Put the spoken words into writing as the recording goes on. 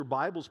your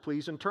Bibles,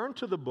 please, and turn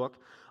to the book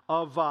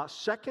of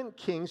 2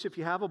 Kings. If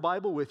you have a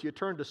Bible with you,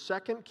 turn to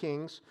 2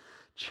 Kings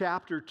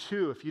chapter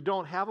 2. If you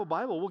don't have a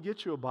Bible, we'll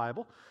get you a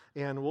Bible,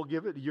 and we'll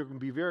give it, you can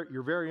be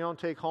your very own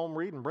take-home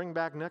read and bring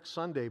back next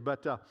Sunday.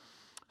 But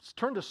let's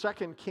turn to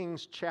 2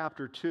 Kings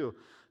chapter 2.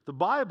 The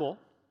Bible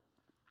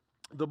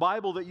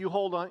that you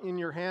hold in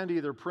your hand,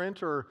 either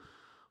print or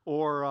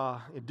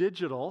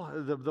digital,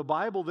 the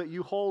Bible that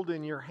you hold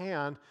in your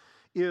hand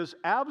is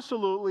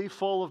absolutely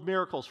full of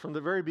miracles. From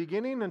the very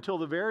beginning until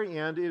the very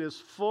end, it is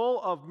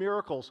full of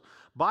miracles.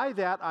 By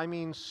that, I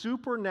mean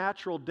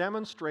supernatural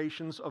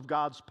demonstrations of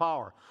God's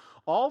power.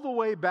 All the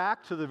way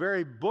back to the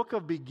very book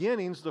of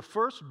beginnings, the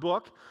first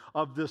book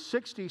of the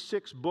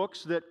 66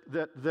 books that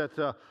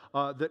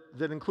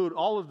include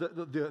all of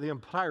the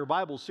entire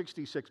Bible,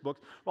 66 books,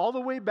 all the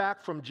way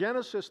back from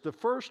Genesis, the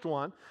first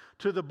one,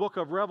 to the book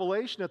of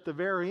Revelation at the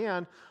very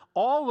end.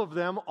 All of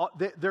them,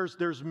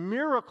 there's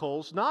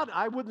miracles, not,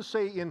 I wouldn't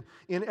say in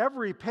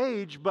every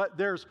page, but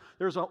there's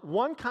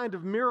one kind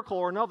of miracle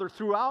or another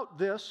throughout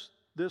this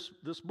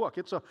book.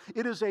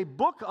 It is a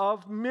book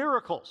of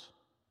miracles.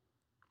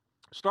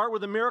 Start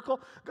with a miracle.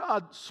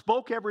 God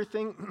spoke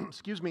everything,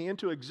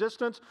 into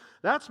existence.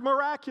 That's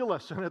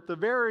miraculous. And at the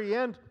very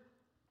end,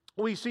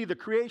 we see the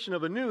creation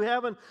of a new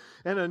heaven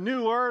and a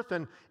new earth,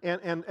 and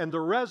the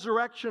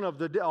resurrection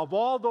of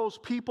all those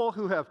people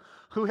who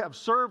have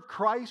served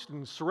Christ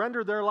and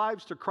surrendered their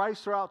lives to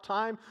Christ throughout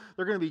time.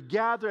 They're going to be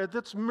gathered.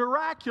 That's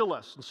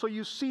miraculous. And so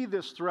you see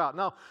this throughout.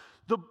 Now,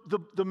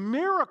 the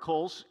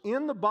miracles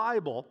in the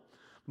Bible,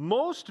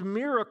 most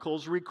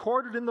miracles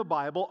recorded in the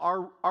Bible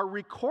are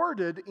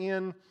recorded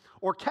in,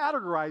 or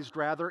categorized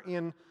rather,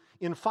 in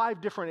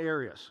 5 different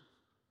areas.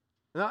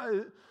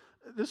 Now,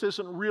 this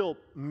isn't real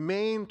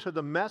main to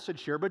the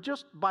message here, but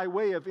just by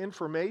way of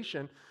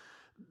information,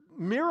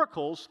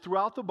 miracles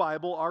throughout the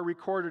Bible are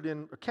recorded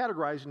in,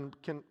 categorized, and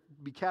can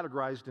be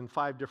categorized in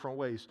 5 different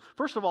ways.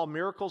 First of all,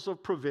 miracles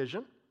of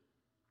provision,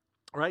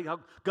 right? How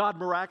God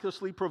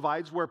miraculously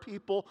provides where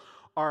people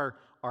are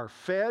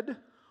fed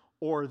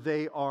or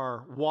they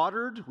are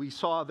watered. We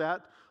saw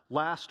that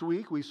last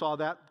week. We saw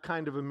that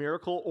kind of a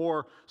miracle,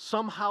 or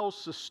somehow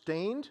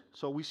sustained.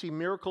 So we see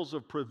miracles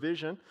of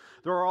provision.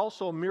 There are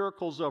also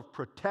miracles of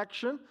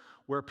protection,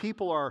 where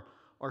people are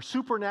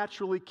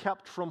supernaturally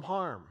kept from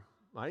harm,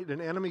 right?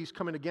 An enemy's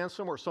coming against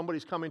them, or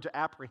somebody's coming to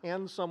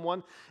apprehend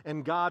someone,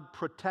 and God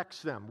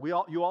protects them.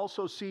 You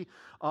also see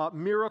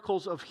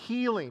miracles of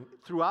healing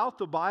throughout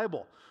the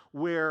Bible,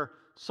 where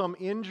some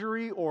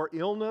injury or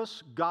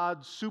illness,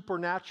 God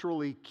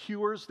supernaturally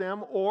cures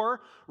them or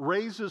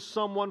raises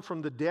someone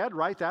from the dead,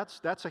 right?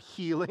 That's a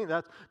healing.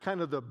 That's kind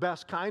of the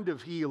best kind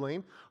of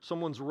healing.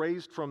 Someone's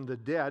raised from the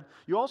dead.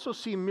 You also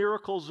see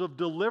miracles of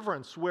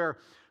deliverance, where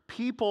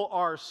people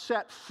are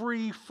set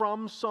free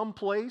from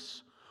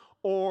someplace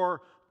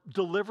or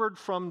delivered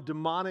from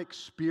demonic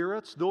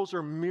spirits. Those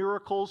are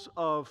miracles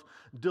of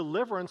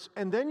deliverance.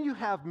 And then you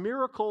have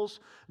miracles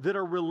that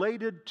are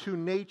related to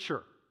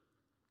nature,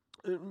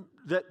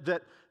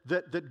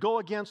 that go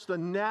against the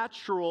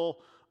natural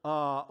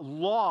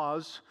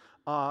laws,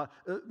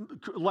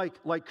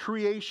 like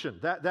creation.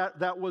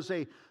 That was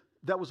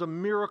a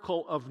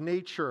miracle of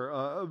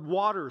nature.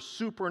 Water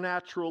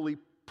supernaturally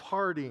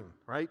parting,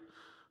 right?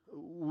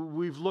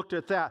 We've looked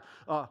at that.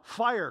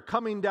 Fire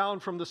coming down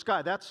from the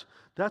sky. That's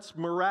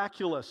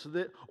miraculous.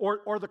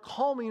 Or the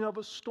calming of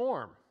a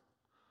storm,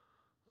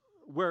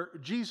 where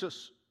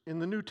Jesus in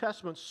the New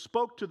Testament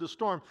spoke to the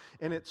storm,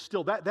 and it's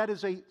still, that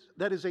is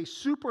a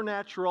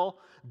supernatural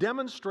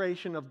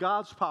demonstration of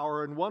God's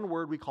power. In one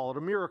word, we call it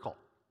a miracle.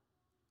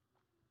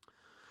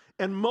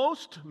 And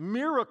most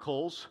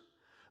miracles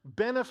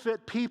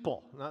benefit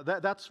people. Now,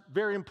 that's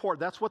very important.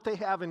 That's what they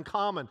have in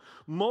common.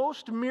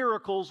 Most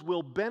miracles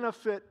will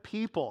benefit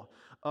people.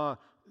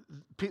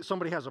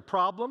 Somebody has a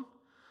problem.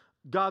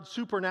 God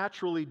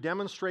supernaturally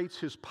demonstrates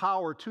His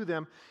power to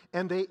them,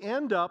 and they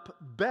end up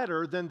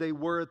better than they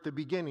were at the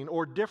beginning,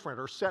 or different,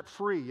 or set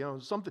free.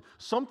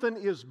 Something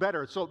is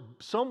better. So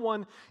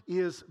someone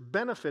is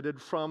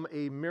benefited from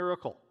a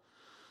miracle.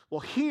 Well,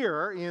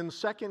 here in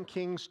 2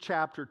 Kings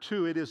chapter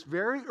 2, it is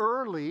very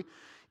early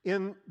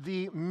in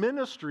the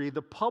ministry,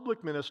 the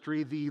public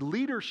ministry, the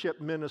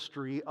leadership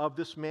ministry of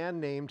this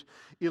man named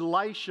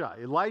Elisha.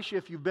 Elisha,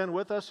 if you've been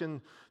with us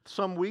in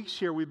some weeks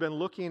here, we've been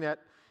looking at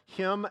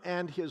him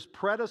and his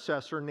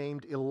predecessor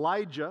named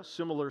Elijah,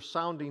 similar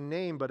sounding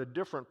name, but a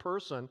different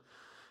person.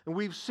 And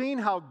we've seen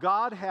how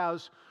God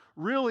has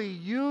really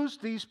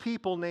used these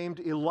people named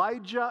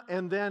Elijah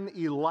and then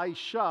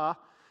Elisha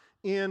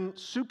in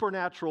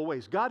supernatural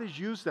ways. God has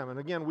used them. And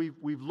again,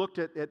 we've looked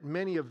at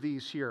many of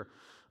these here.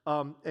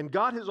 And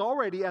God has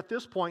already, at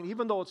this point,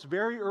 even though it's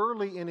very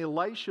early in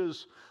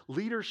Elisha's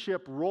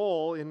leadership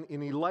role,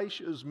 in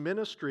Elisha's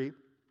ministry,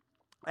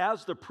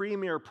 as the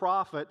premier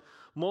prophet,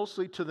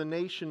 mostly to the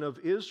nation of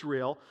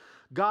Israel,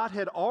 God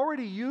had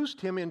already used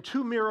him in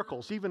 2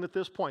 miracles, even at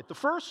this point. The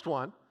first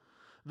one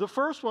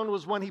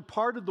was when he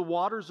parted the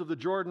waters of the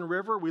Jordan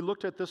River. We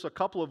looked at this a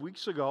couple of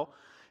weeks ago,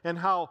 and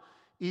how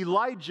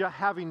Elijah,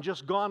 having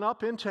just gone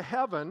up into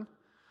heaven,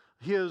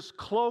 his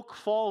cloak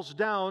falls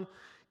down.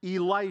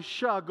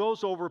 Elisha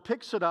goes over,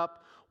 picks it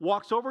up,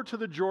 walks over to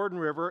the Jordan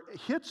River,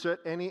 hits it,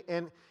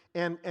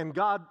 and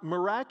God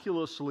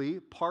miraculously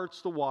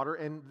parts the water,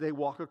 and they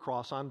walk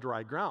across on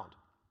dry ground.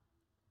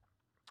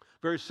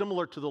 Very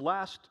similar to the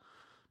last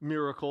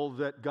miracle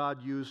that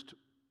God used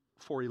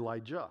for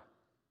Elijah.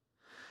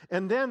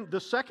 And then the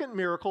second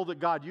miracle that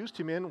God used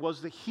him in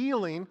was the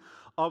healing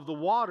of the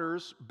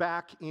waters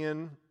back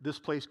in this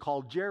place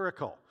called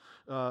Jericho.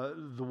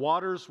 The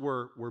waters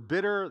were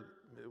bitter.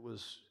 It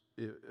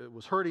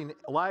was hurting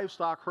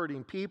livestock,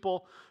 hurting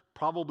people,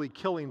 probably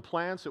killing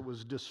plants. It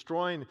was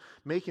destroying,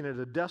 making it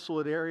a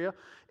desolate area.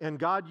 And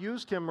God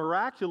used him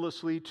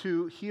miraculously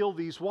to heal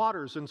these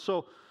waters.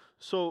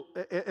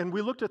 And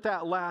we looked at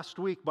that last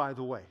week, by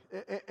the way.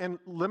 And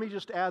let me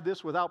just add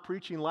this without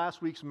preaching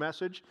last week's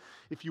message.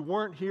 If you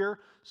weren't here,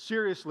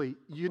 seriously,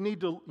 you need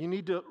to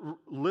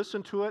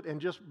listen to it and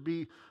just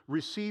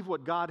receive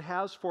what God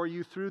has for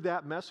you through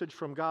that message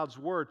from God's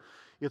Word.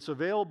 It's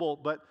available,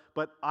 but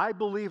I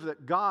believe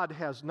that God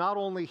has not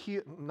only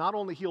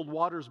healed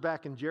waters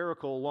back in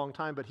Jericho a long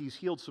time, but He's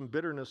healed some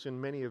bitterness in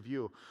many of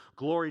you.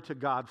 Glory to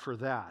God for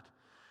that.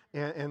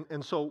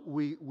 And so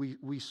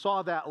we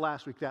saw that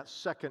last week, that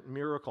second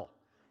miracle.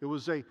 It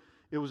was a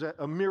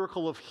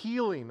miracle of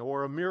healing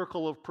or a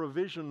miracle of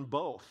provision,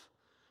 both.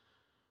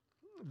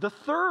 The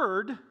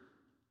third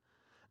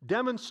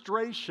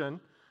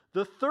demonstration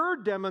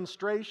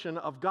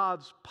of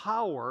God's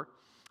power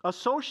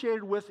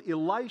associated with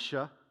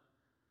Elisha,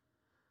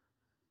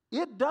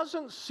 it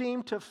doesn't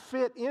seem to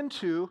fit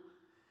into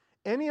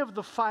any of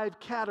the 5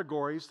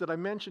 categories that I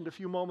mentioned a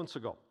few moments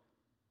ago.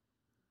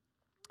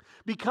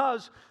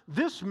 Because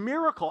this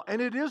miracle,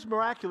 and it is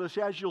miraculous,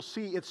 as you'll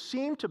see, it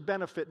seemed to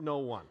benefit no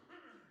one.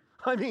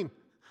 I mean,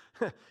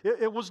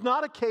 it was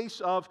not a case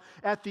of,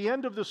 at the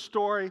end of the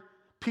story,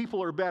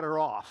 people are better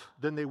off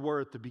than they were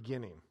at the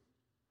beginning.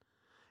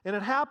 And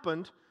it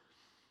happened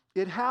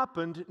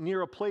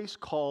near a place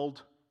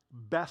called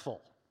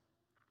Bethel.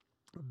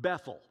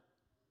 Bethel.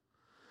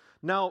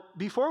 Now,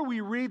 before we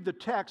read the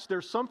text,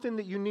 there's something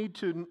that you need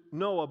to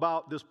know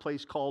about this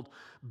place called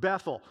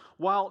Bethel.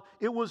 While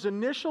it was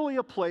initially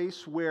a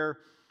place where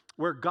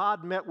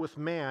God met with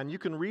man, you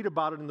can read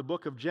about it in the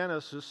book of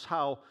Genesis,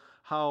 how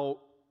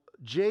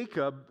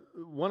Jacob,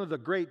 one of the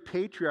great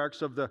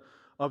patriarchs of the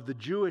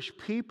Jewish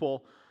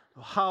people,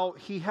 how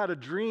he had a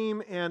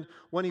dream, and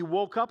when he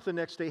woke up the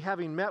next day,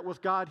 having met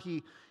with God,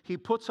 he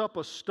puts up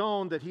a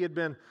stone that he had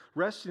been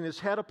resting his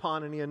head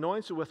upon, and he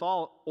anoints it with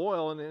all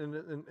oil,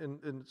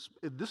 and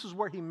this is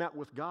where he met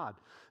with God.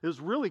 It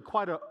was really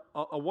quite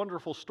a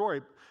wonderful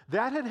story.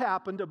 That had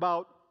happened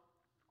about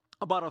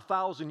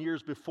 1,000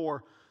 years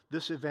before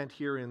this event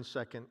here in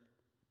 2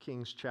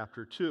 Kings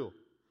chapter 2.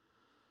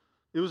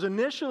 It was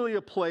initially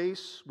a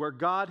place where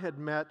God had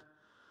met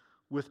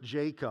with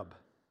Jacob.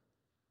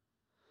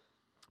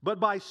 But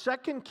by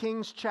 2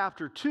 Kings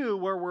chapter 2,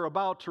 where we're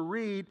about to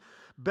read,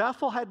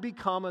 Bethel had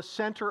become a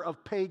center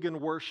of pagan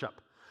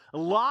worship. A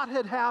lot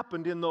had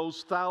happened in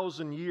those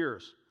 1,000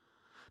 years.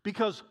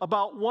 Because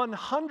about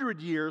 100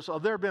 years,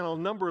 there have been a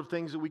number of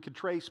things that we could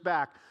trace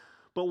back,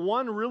 but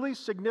one really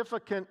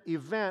significant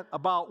event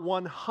about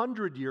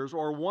 100 years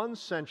or 1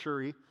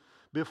 century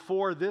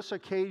before this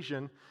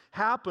occasion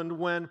happened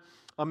when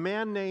a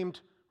man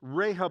named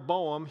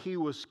Rehoboam, he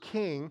was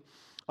king,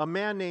 a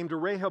man named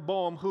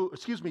Jeroboam, who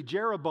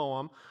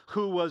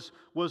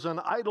was an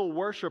idol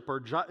worshiper.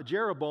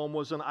 Jeroboam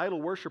was an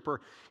idol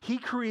worshiper. He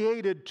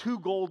created 2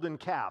 golden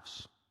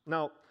calves.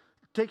 Now,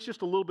 it takes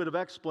just a little bit of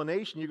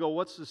explanation. You go,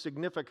 what's the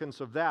significance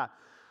of that?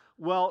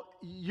 Well,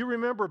 you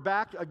remember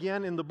back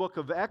again in the book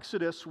of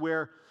Exodus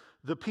where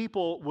the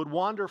people would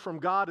wander from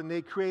God and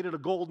they created a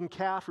golden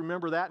calf.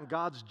 Remember that? And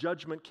God's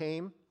judgment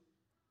came.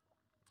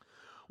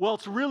 Well,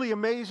 it's really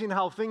amazing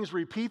how things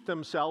repeat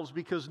themselves,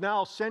 because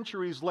now,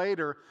 centuries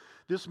later,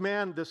 this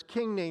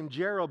king named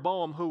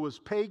Jeroboam, who was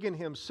pagan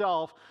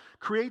himself,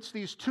 creates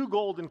these 2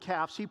 golden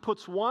calves. He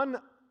puts one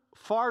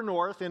far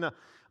north in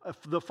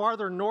the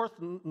farther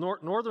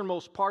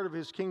northernmost part of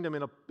his kingdom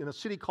in a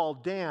city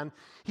called Dan.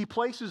 He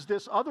places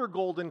this other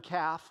golden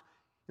calf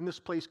in this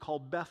place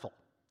called Bethel,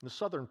 in the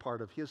southern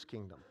part of his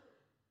kingdom.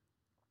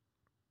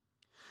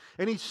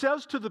 And he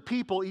says to the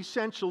people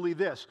essentially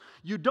this: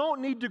 you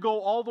don't need to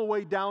go all the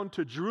way down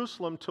to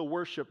Jerusalem to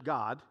worship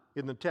God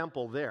in the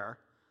temple there.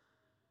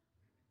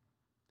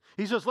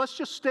 He says, let's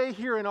just stay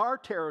here in our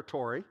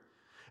territory,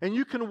 and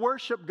you can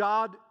worship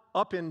God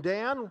up in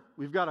Dan.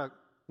 We've got a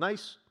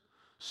nice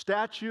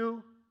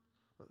statue,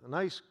 a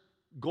nice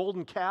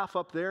golden calf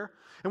up there.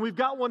 And we've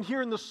got one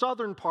here in the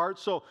southern part,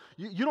 so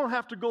you don't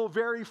have to go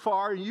very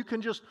far. You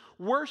can just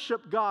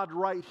worship God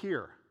right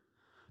here.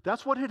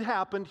 That's what had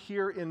happened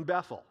here in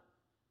Bethel.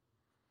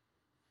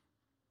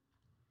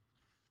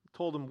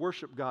 Told them,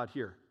 worship God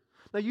here.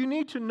 Now, you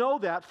need to know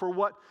that for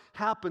what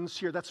happens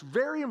here. That's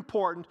very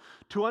important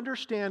to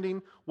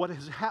understanding what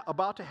is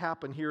about to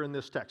happen here in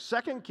this text.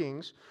 2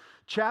 Kings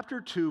chapter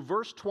 2,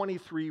 verse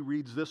 23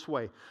 reads this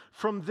way.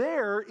 From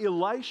there,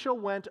 Elisha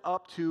went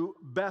up to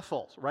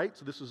Bethel, right?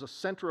 So this is a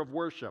center of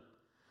worship.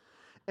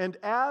 And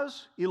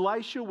as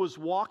Elisha was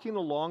walking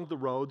along the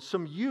road,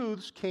 some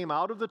youths came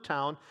out of the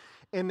town,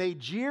 and they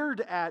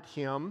jeered at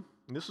him.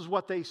 And this is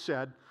what they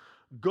said: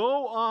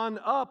 "Go on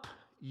up,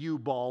 you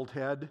bald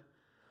head.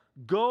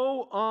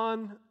 Go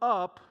on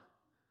up,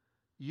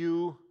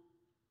 you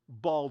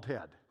bald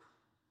head."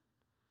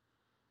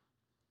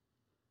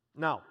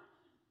 Now,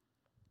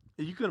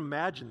 you can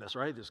imagine this,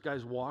 right? This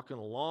guy's walking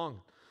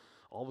along.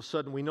 All of a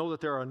sudden, we know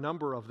that there are a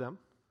number of them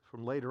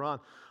from later on.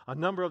 A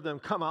number of them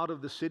come out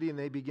of the city and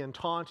they begin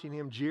taunting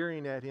him,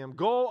 jeering at him.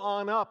 "Go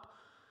on up,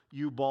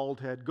 you bald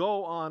head.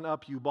 Go on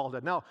up, you bald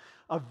head." Now,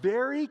 a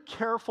very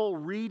careful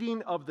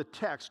reading of the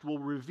text will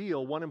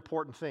reveal one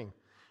important thing.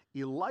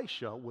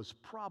 Elisha was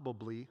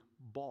probably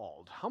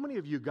bald. How many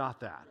of you got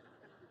that?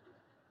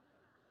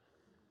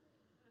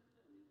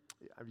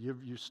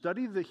 If you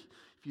study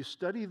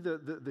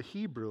the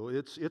Hebrew,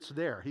 it's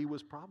there. He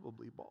was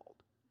probably bald.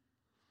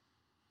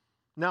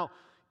 Now,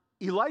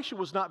 Elisha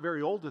was not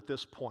very old at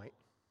this point.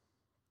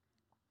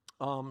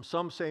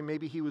 Some say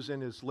maybe he was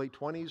in his late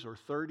 20s or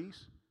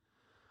 30s.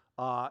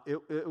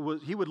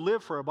 He would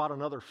live for about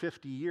another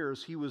 50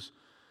 years.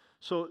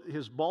 So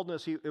his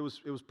baldness, it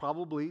was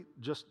probably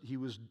just he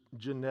was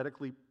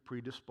genetically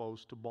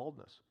predisposed to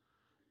baldness.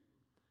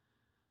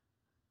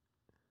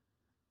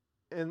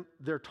 And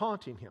they're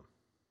taunting him.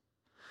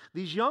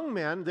 These young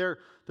men,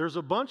 there's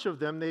a bunch of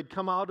them. They'd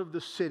come out of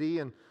the city,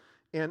 and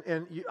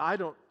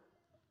I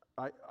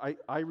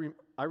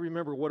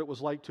remember what it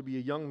was like to be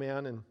a young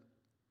man,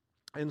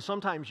 and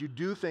sometimes you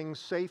do things,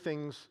 say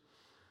things,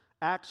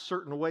 act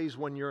certain ways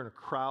when you're in a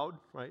crowd,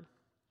 right?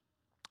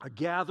 A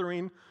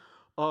gathering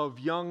of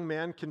young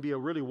men can be a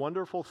really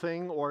wonderful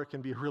thing, or it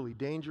can be a really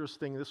dangerous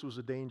thing. This was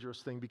a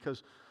dangerous thing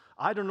because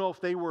I don't know if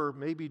they were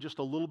maybe just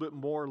a little bit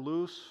more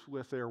loose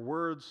with their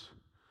words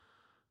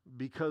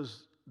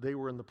because they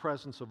were in the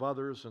presence of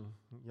others and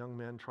young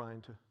men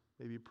trying to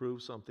maybe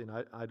prove something.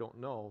 I don't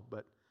know,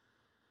 but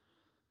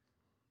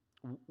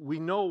we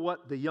know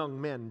what the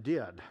young men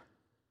did.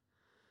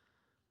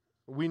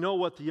 We know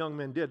what the young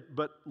men did,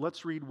 but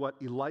let's read what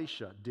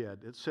Elisha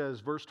did. It says,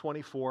 verse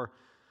 24,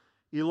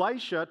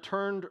 Elisha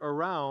turned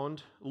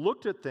around,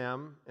 looked at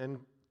them, and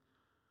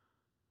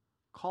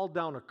called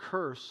down a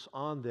curse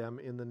on them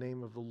in the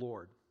name of the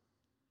Lord.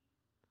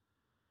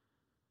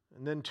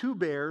 And then 2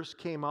 bears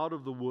came out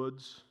of the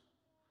woods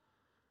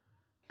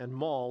and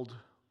mauled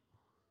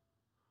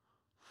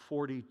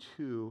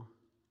 42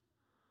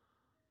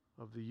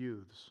 of the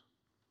youths.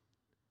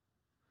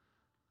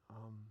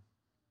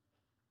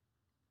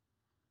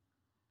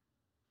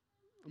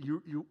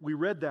 We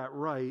read that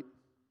right.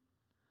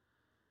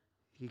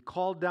 He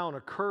called down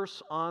a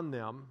curse on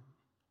them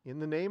in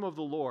the name of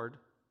the Lord,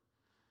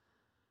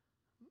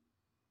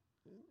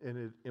 and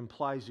it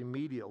implies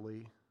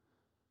immediately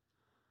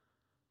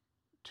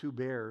 2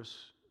 bears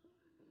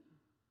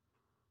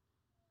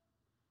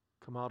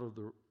come out of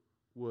the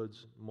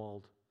woods,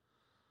 mauled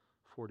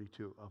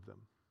 42 of them.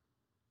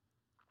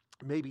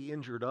 Maybe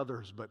injured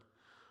others, but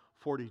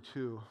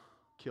 42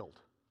 killed.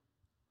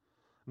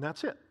 And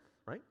that's it,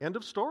 right? End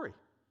of story.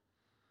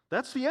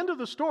 That's the end of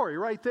the story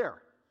right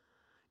there.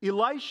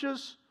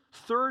 Elisha's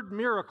third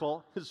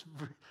miracle is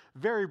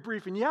very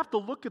brief, and you have to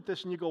look at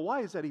this and you go, why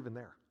is that even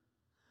there?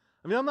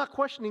 I mean, I'm not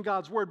questioning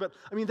God's word, but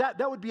I mean,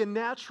 that would be a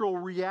natural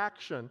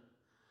reaction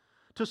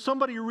to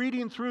somebody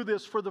reading through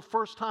this for the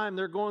first time.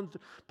 They're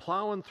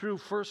plowing through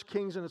 1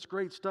 Kings, and it's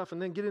great stuff,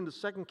 and then get into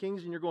 2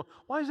 Kings, and you're going,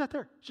 why is that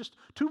there? It's just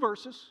 2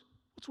 verses.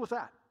 What's with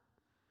that?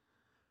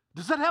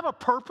 Does that have a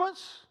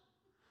purpose?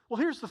 Well,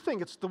 here's the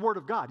thing. It's the Word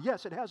of God.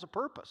 Yes, it has a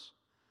purpose.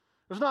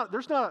 There's not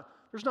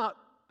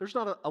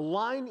a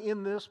line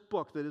in this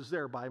book that is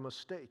there by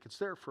mistake. It's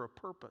there for a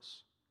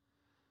purpose.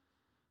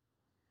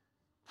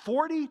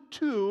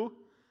 42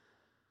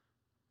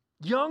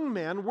 young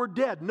men were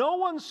dead. No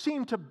one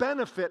seemed to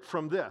benefit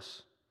from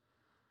this.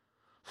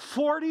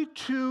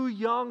 42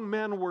 young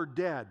men were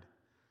dead.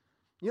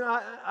 You know,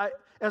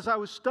 as I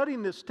was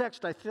studying this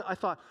text, I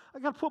thought, I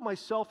got to put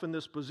myself in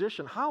this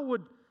position. How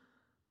would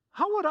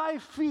I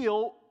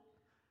feel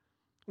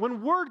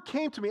when word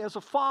came to me as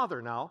a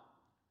father now?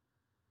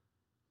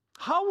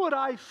 How would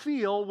I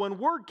feel when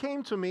word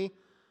came to me,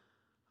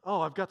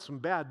 oh, I've got some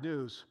bad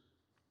news.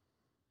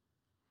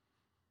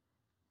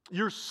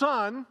 Your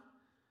son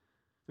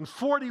and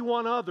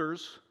 41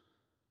 others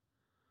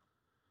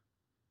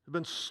have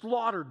been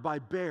slaughtered by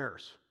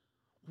bears.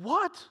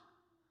 What?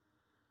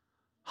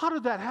 How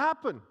did that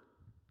happen?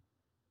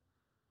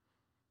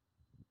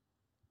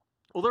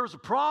 Well, there was a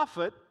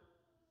prophet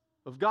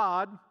of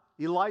God,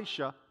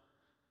 Elisha.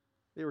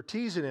 They were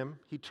teasing him.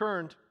 He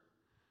turned,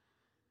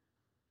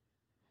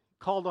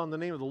 called on the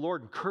name of the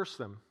Lord, and cursed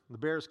them. The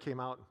bears came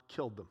out and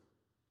killed them.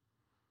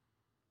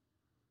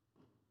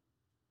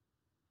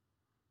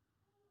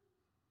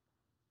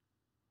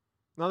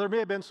 Now, there may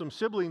have been some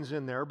siblings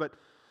in there, but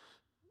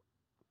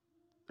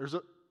there's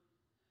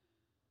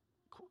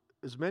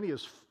as many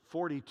as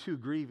 42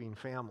 grieving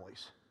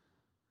families.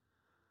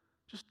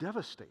 Just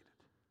devastated.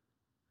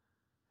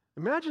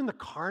 Imagine the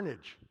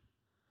carnage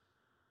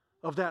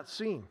of that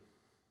scene.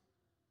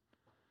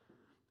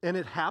 And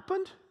it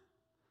happened.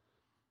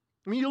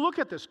 I mean, you look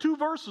at this, 2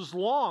 verses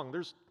long.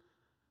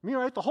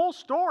 Right, the whole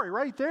story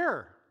right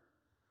there.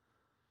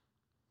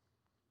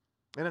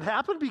 And it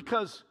happened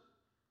because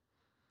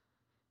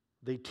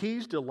they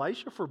teased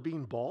Elisha for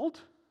being bald.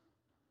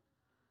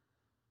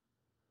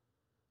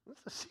 Does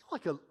that seem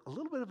like a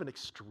little bit of an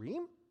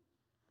extreme?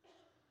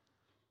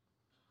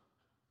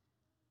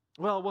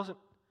 Well, it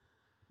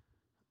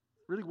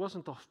really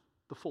wasn't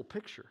the full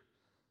picture.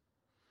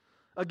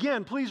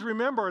 Again, please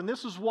remember, and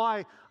this is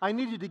why I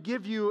needed to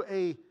give you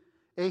a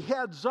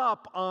heads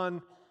up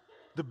on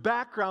the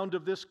background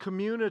of this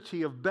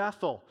community of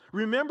Bethel.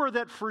 Remember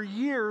that for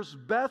years,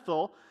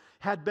 Bethel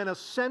had been a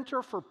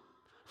center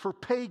for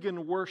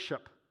pagan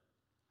worship.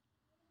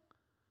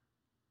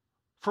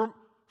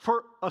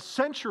 For a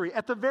century,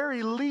 at the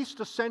very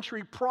least a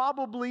century,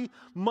 probably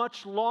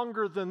much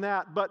longer than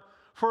that, but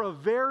for a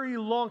very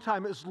long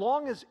time, as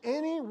long as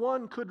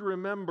anyone could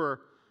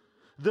remember,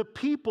 the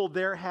people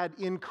there had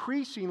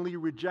increasingly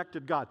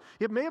rejected God.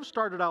 It may have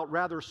started out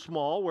rather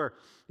small, where,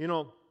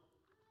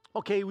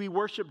 okay, we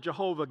worship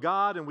Jehovah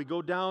God, and we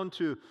go down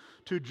to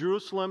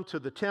Jerusalem, to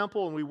the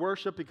temple, and we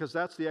worship because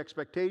that's the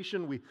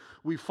expectation.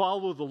 We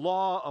follow the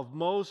law of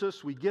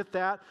Moses. We get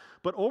that.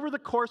 But over the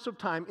course of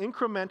time,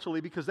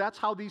 incrementally, because that's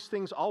how these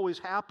things always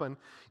happen,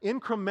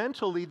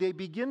 incrementally they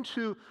begin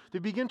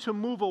to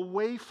move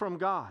away from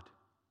God.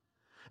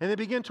 And they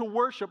begin to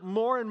worship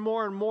more and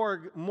more and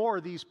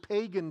more these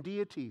pagan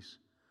deities.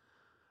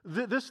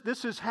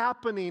 This is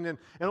happening, and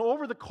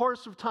over the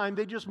course of time,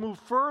 they just move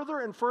further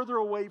and further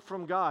away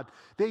from God.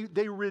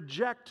 They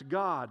reject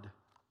God.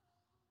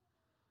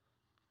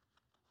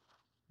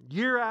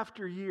 Year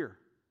after year,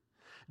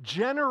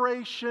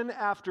 generation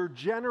after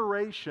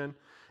generation,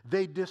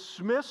 they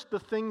dismiss the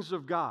things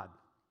of God.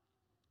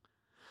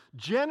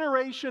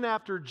 Generation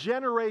after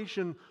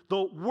generation,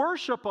 the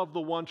worship of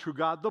the one true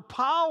God, the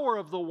power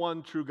of the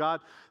one true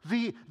God,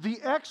 the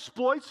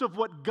exploits of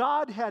what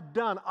God had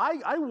done.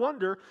 I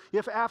wonder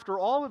if after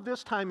all of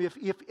this time, if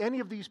any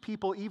of these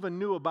people even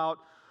knew about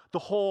the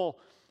whole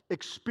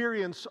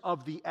experience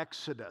of the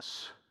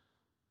Exodus.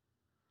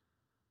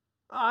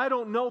 I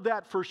don't know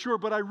that for sure,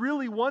 but I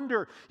really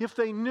wonder if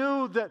they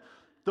knew that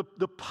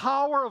the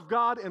power of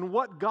God and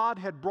what God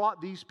had brought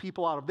these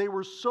people out of. They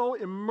were so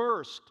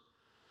immersed,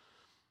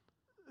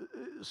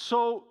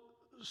 so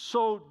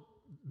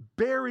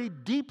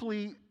buried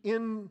deeply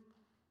in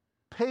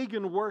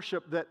pagan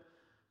worship that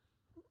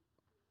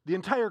the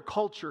entire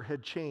culture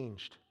had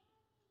changed.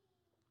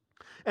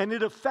 And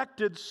it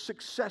affected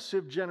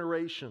successive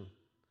generations.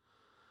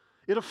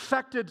 It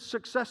affected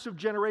successive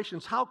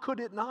generations. How could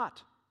it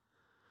not?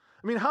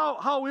 I mean,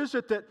 how is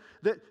it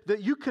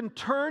that you can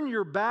turn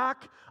your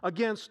back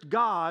against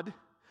God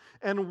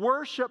and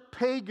worship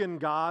pagan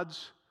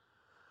gods?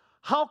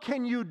 How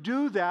can you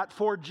do that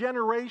for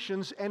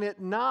generations and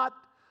it not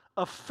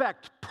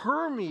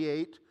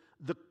permeate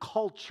the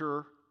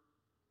culture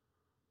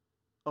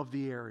of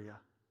the area?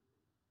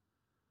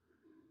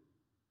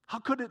 How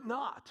could it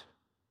not?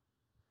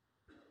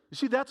 You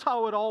see, that's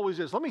how it always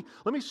is. Let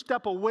me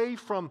step away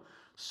from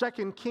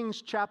 2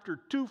 Kings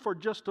chapter 2 for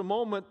just a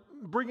moment,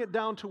 bring it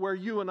down to where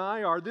you and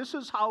I are. This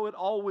is how it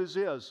always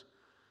is.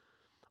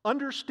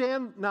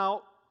 Understand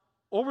now,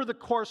 over the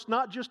course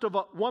not just of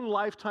one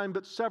lifetime,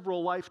 but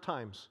several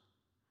lifetimes.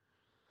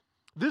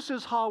 This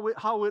is how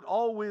it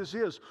always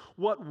is.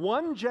 What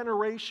one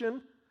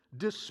generation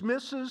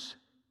dismisses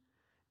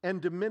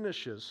and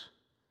diminishes,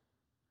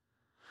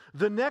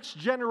 the next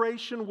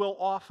generation will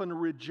often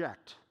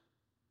reject.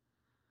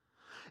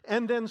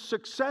 And then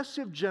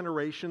successive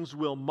generations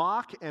will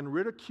mock and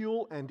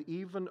ridicule and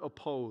even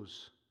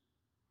oppose.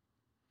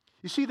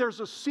 You see, there's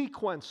a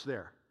sequence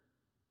there.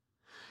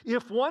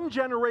 If one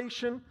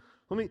generation,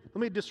 let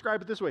me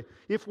describe it this way.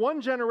 If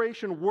one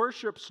generation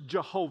worships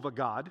Jehovah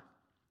God,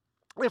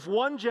 if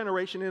one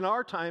generation in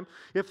our time,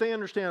 if they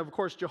understand, of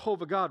course,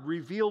 Jehovah God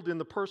revealed in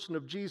the person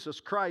of Jesus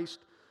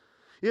Christ,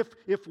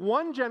 if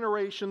one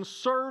generation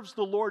serves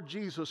the Lord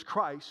Jesus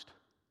Christ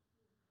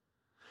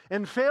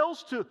and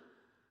fails to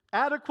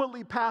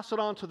adequately pass it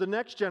on to the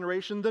next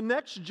generation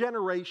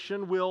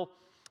will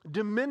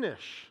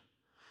diminish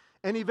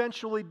and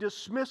eventually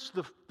dismiss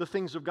the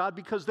things of God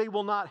because they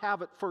will not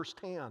have it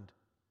firsthand.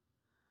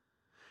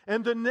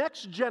 And the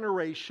next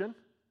generation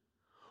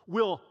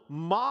will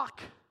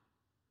mock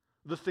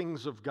the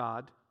things of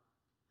God.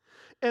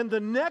 And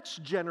the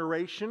next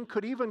generation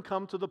could even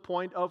come to the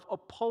point of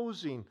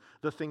opposing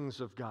the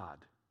things of God,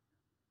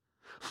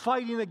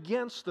 fighting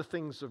against the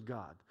things of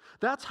God.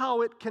 That's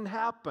how it can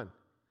happen.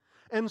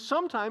 And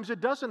sometimes it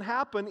doesn't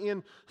happen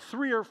in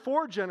 3 or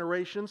 4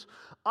 generations.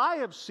 I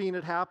have seen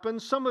it happen.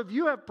 Some of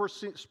you have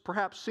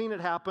perhaps seen it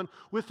happen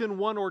within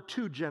 1 or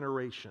 2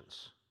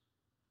 generations.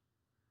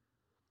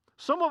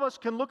 Some of us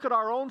can look at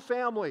our own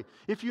family.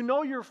 If you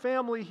know your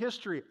family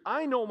history,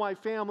 I know my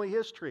family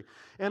history.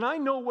 And I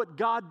know what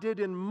God did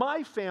in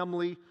my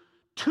family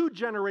 2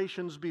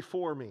 generations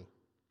before me.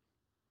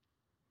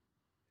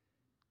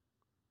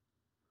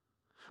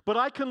 But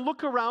I can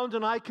look around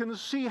and I can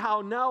see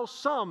how now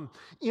some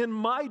in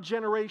my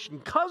generation,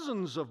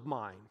 cousins of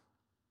mine,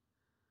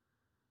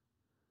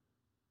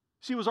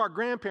 see, it was our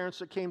grandparents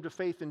that came to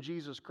faith in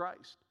Jesus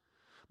Christ.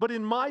 But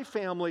in my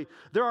family,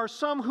 there are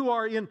some who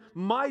are in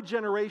my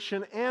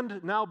generation,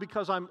 and now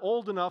because I'm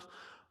old enough,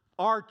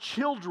 our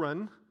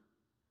children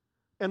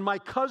and my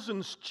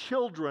cousin's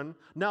children,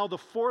 now the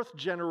fourth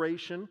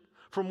generation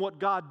from what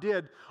God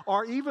did,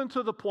 are even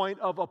to the point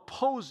of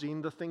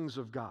opposing the things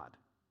of God.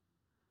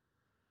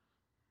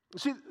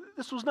 See,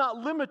 this was not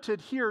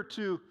limited here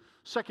to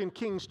 2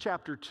 Kings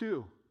chapter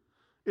 2.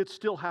 It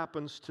still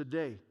happens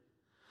today.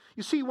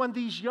 You see, when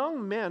these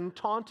young men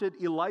taunted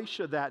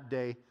Elisha that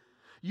day,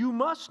 you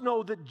must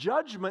know that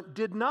judgment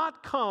did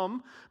not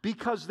come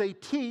because they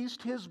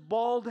teased his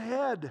bald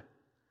head,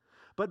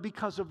 but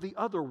because of the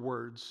other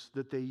words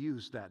that they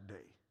used that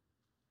day.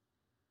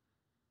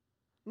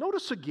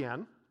 Notice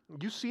again,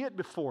 you see it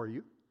before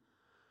you.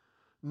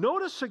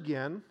 Notice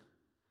again,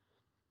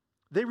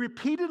 they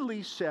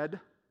repeatedly said,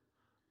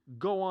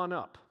 "Go on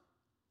up.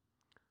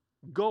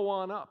 Go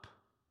on up."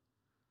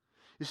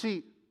 You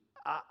see,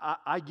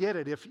 I get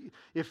it if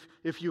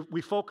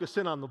we focus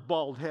in on the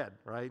bald head,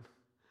 right?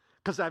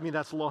 Because, I mean,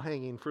 that's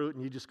low-hanging fruit,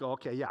 and you just go,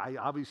 okay, yeah,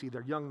 obviously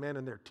they're young men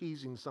and they're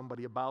teasing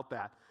somebody about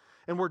that.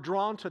 And we're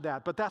drawn to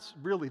that, but that's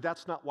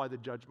not why the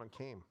judgment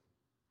came.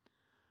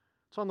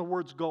 It's on the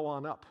words, "Go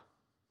on up."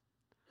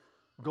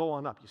 Go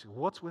on up. You say,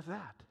 what's with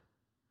that?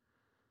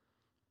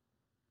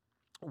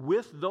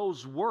 With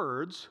those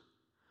words,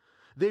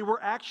 they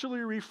were actually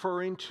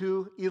referring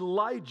to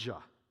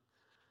Elijah,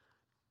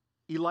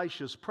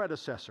 Elisha's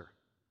predecessor.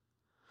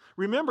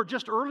 Remember,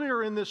 just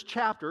earlier in this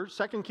chapter,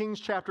 2 Kings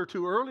chapter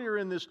 2, earlier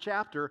in this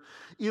chapter,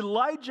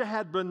 Elijah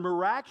had been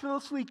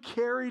miraculously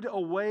carried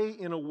away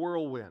in a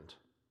whirlwind,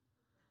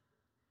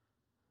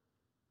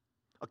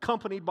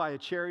 accompanied by a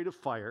chariot of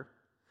fire.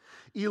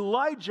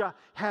 Elijah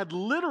had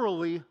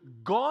literally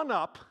gone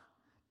up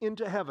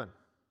into heaven.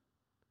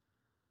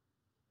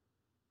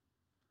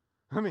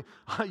 I mean,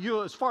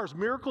 as far as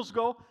miracles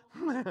go,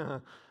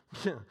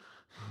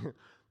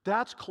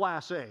 that's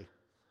class A,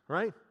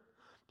 right?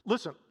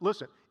 Listen.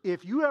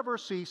 If you ever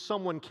see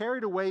someone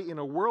carried away in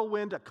a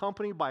whirlwind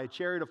accompanied by a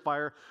chariot of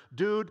fire,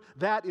 dude,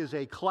 that is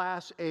a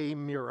class A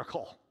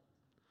miracle.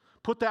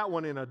 Put that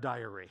one in a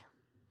diary.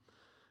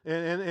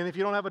 And if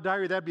you don't have a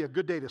diary, that'd be a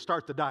good day to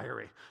start the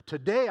diary.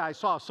 Today I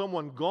saw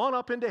someone gone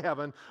up into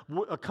heaven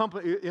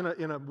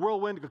in a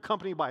whirlwind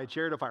accompanied by a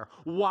chariot of fire.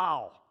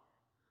 Wow.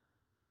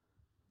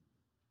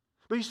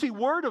 But you see,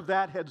 word of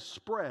that had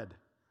spread.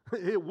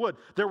 It would.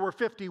 There were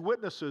 50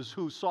 witnesses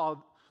who saw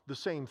the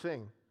same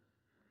thing.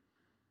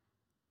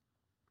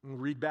 And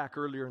read back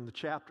earlier in the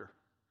chapter.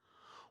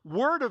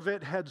 Word of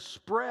it had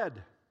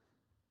spread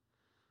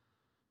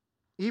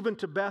even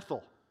to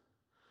Bethel.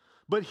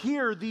 But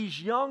here,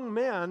 these young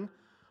men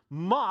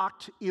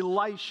mocked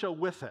Elisha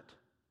with it.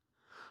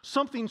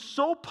 Something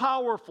so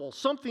powerful,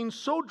 something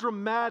so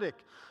dramatic,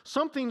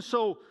 something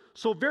so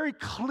very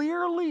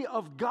clearly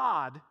of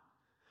God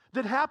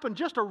that happened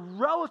just a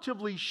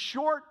relatively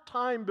short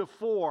time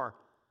before.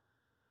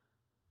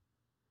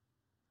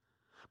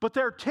 But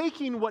they're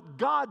taking what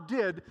God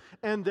did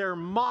and they're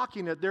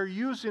mocking it. They're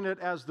using it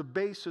as the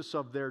basis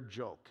of their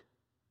joke.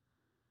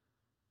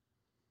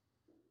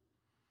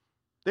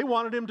 They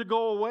wanted him to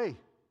go away,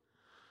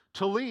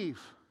 to leave.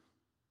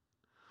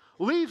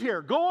 Leave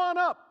here. Go on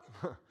up.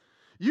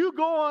 You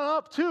go on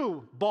up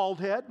too, bald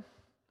head.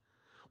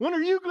 When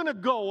are you going to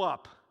go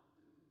up?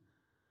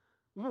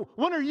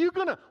 When are you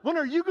going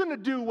to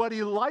do what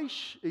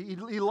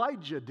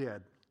Elijah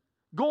did?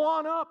 Go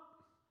on up.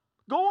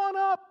 Go on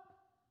up.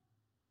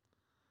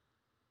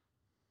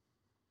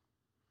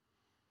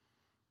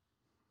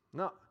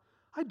 Now,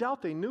 I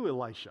doubt they knew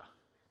Elisha.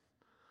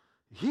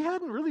 He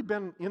hadn't really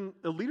been in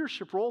a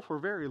leadership role for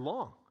very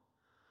long.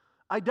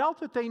 I doubt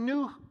that they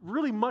knew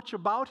really much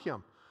about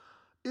him.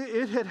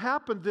 It had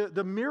happened,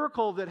 the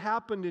miracle that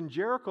happened in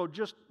Jericho,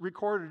 just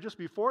recorded just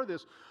before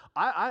this,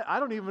 I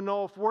don't even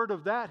know if word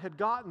of that had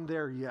gotten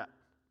there yet.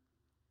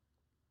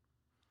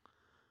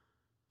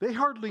 They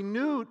hardly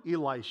knew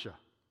Elisha,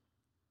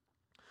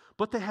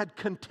 but they had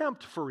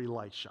contempt for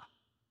Elisha.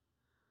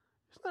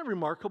 Isn't that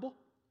remarkable?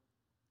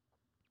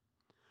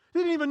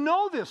 They didn't even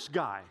know this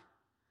guy,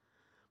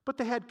 but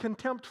they had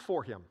contempt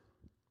for him.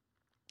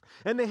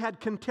 And they had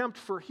contempt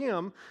for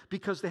him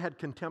because they had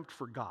contempt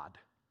for God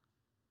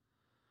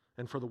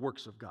and for the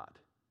works of God.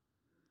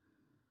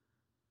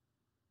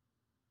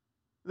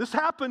 This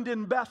happened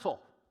in Bethel.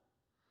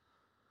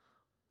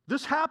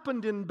 This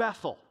happened in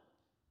Bethel.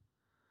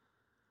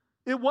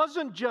 It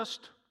wasn't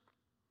just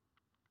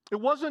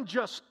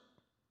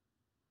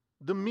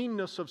the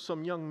meanness of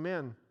some young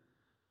men,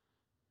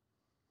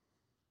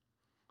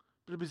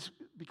 but it was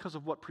because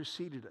of what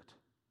preceded it.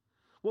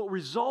 What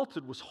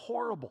resulted was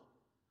horrible.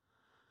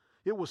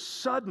 It was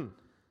sudden,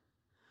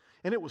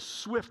 and it was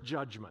swift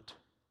judgment.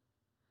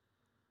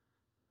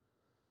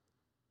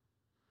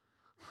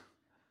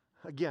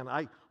 Again,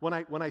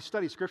 when I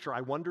study Scripture,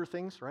 I wonder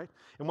things, right?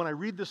 And when I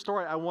read this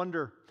story, I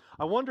wonder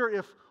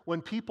if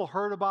when people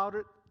heard about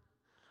it,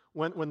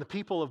 when the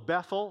people of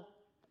Bethel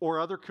or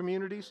other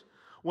communities,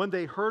 when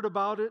they heard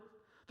about it,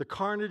 the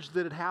carnage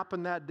that had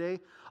happened that day,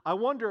 I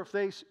wonder if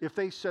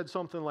they said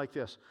something like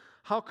this: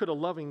 how could a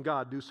loving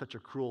God do such a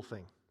cruel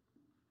thing?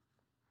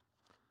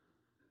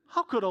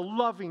 How could a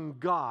loving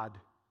God?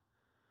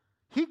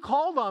 He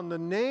called on the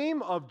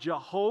name of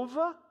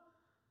Jehovah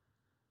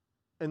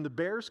and the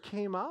bears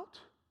came out?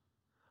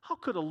 How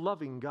could a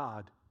loving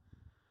God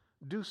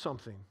do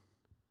something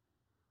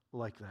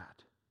like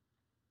that?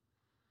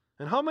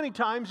 And how many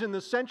times in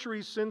the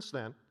centuries since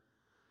then,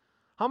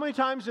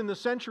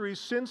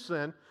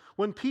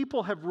 when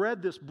people have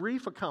read this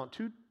brief account,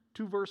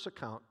 two-verse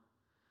account,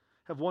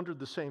 have wondered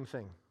the same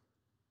thing?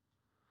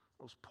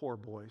 Those poor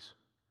boys.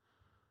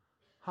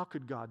 How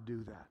could God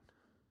do that?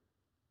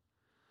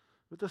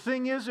 But the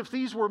thing is, if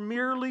these were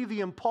merely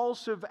the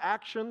impulsive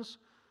actions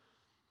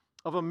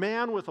of a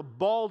man with a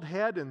bald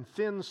head and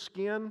thin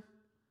skin,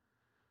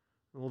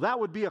 well, that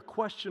would be a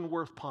question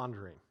worth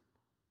pondering.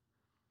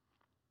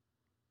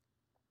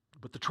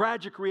 But the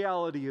tragic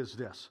reality is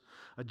this: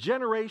 a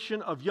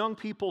generation of young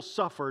people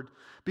suffered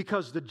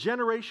because the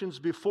generations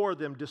before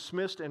them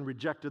dismissed and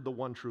rejected the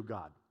one true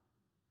God.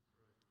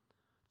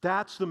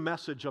 That's the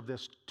message of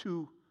this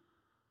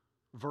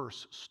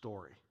two-verse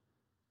story.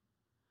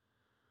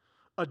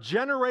 A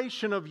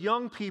generation of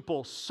young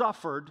people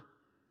suffered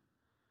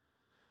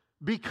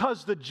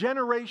because the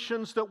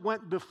generations that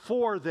went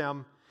before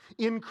them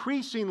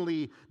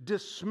increasingly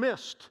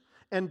dismissed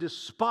and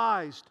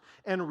despised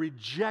and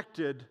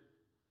rejected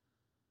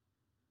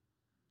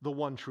the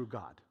one true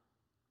God.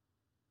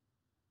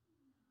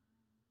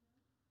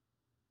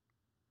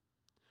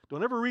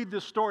 Don't ever read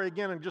this story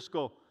again and just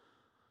go,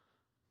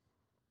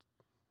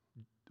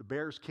 the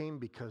bears came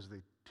because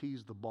they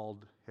teased the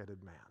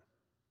bald-headed man.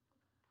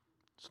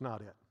 It's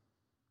not it.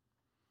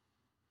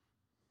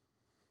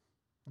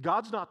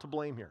 God's not to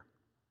blame here.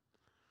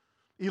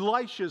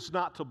 Elisha's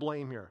not to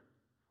blame here.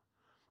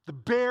 The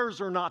bears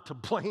are not to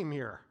blame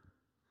here.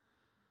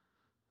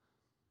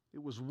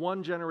 It was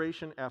one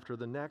generation after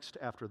the next,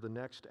 after the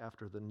next,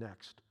 after the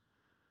next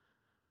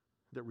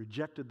that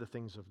rejected the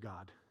things of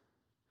God.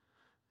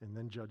 And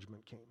then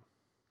judgment came.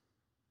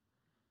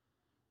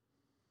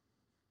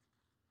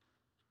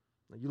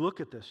 Now you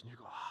look at this and you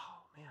go,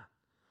 oh man,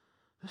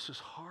 this is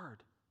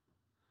hard.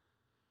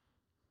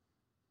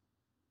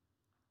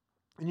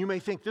 And you may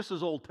think this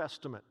is Old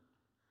Testament,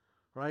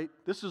 right?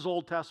 This is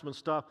Old Testament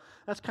stuff.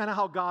 That's kind of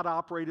how God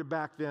operated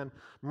back then.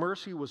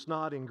 Mercy was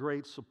not in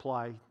great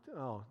supply.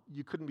 Oh,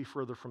 you couldn't be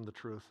further from the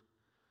truth.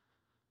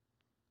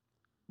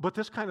 But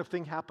this kind of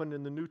thing happened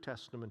in the New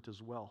Testament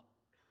as well.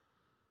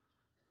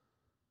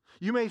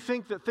 You may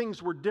think that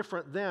things were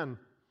different then,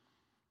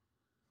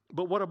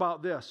 but what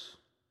about this?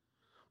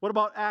 What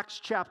about Acts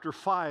chapter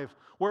 5,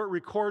 where it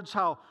records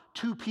how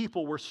two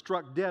people were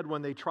struck dead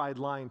when they tried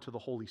lying to the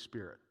Holy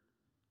Spirit?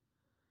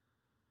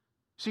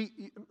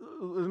 See,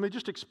 let me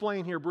just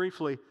explain here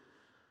briefly.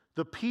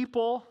 The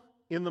people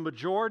in the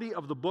majority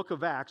of the book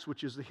of Acts,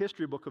 which is the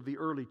history book of the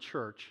early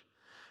church,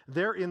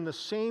 they're in the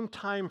same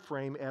time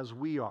frame as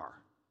we are.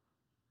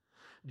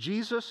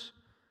 Jesus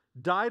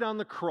died on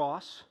the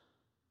cross,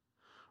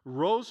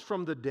 rose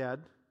from the dead,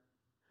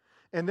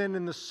 and then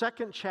in the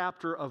second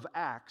chapter of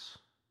Acts,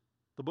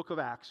 the book of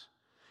Acts,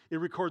 it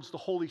records the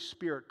Holy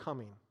Spirit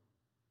coming.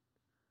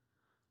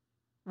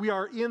 We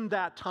are in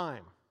that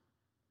time.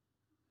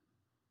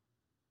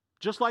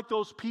 Just like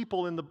those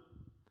people in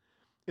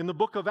the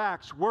book of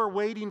Acts, we're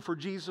waiting for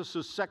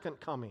Jesus' second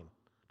coming,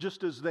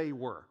 just as they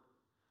were.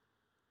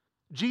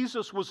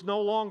 Jesus was no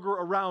longer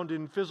around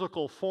in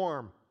physical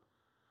form.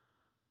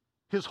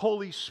 His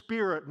Holy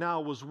Spirit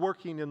now was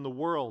working in the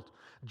world,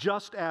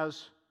 just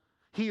as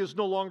He is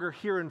no longer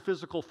here in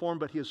physical form,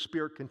 but His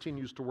Spirit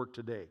continues to work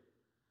today.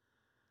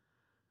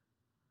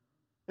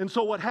 And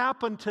so what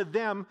happened to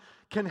them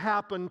can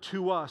happen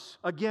to us.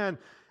 Again,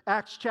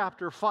 Acts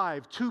chapter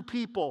 5, two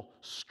people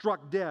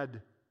struck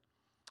dead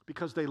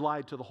because they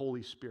lied to the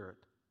Holy Spirit.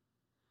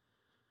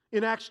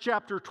 In Acts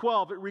chapter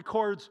 12, it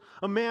records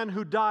a man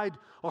who died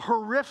a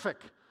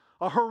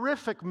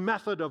horrific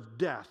method of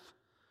death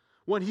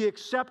when he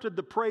accepted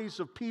the praise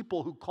of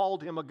people who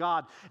called him a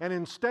god. And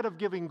instead of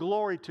giving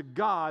glory to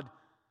God,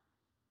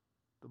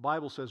 the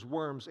Bible says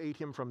worms ate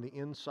him from the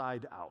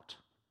inside out.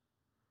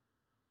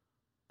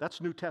 That's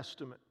New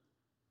Testament.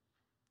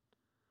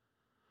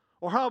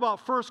 Or how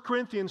about 1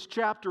 Corinthians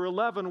chapter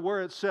 11,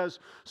 where it says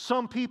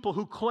some people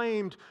who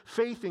claimed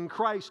faith in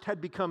Christ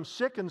had become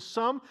sick, and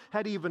some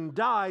had even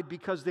died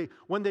because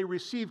when they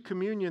received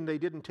communion, they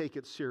didn't take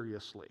it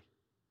seriously.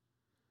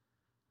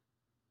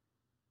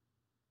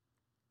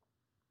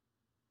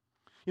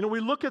 You know, we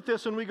look at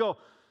this and we go,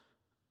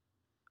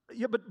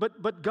 yeah,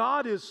 but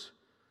God is,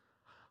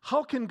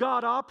 how can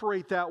God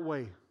operate that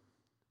way?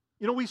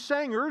 You know, we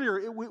sang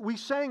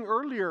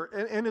earlier,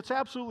 and it's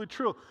absolutely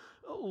true.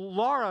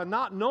 Laura,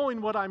 not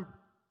knowing what I'm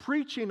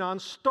preaching on,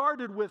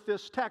 started with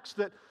this text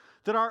that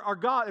our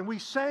God, and we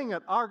sang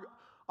it,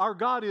 our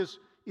God is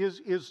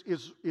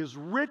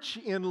rich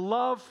in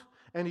love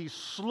and He's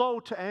slow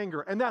to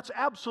anger. And that's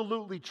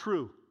absolutely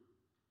true.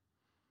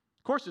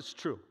 Of course it's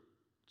true.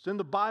 It's in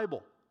the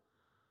Bible.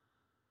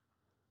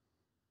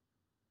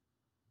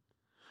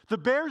 The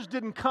bears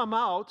didn't come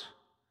out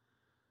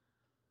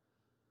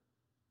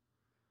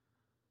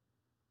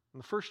in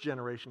the first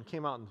generation,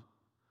 came out, and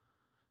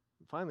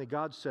finally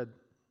God said,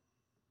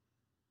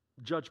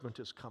 judgment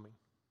is coming.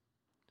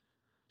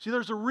 See,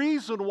 there's a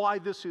reason why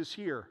this is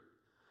here.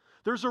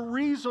 There's a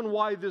reason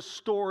why this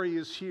story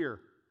is here.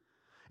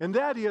 And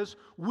that is,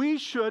 we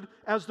should,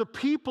 as the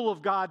people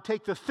of God,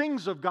 take the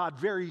things of God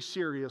very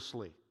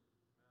seriously.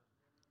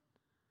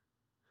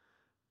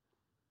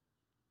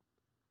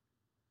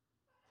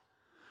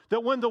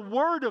 That when the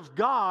Word of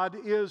God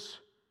is,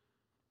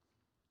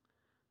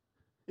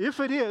 if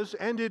it is,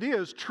 and it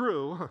is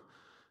true,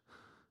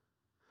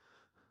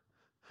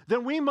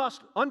 then we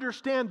must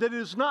understand that it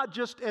is not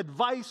just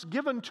advice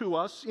given to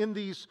us in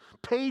these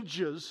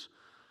pages,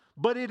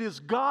 but it is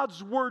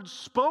God's Word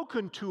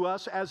spoken to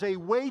us as a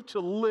way to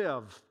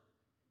live.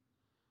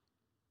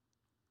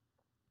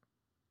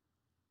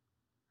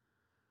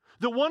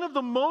 That one of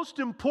the most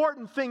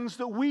important things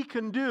that we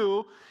can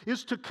do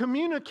is to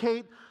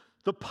communicate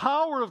the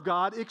power of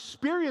God,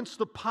 experience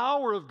the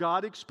power of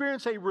God,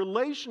 experience a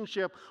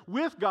relationship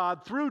with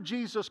God through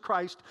Jesus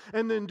Christ,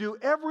 and then do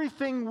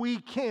everything we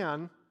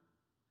can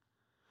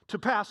to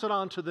pass it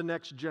on to the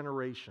next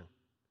generation,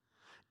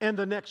 and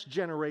the next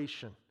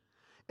generation,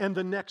 and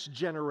the next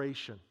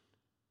generation.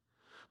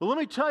 But let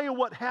me tell you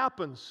what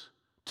happens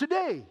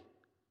today.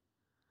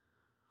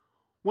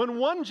 When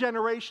one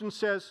generation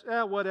says,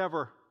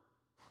 whatever.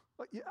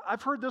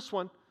 I've heard this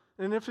one.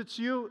 And if it's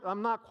you,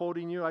 I'm not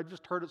quoting you. I've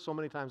just heard it so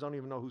many times, I don't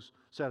even know who's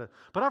said it.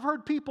 But I've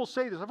heard people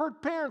say this. I've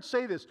heard parents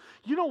say this.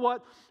 You know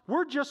what?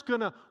 We're not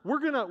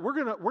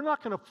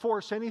gonna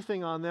force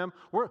anything on them.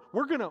 We're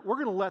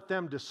gonna let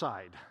them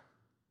decide.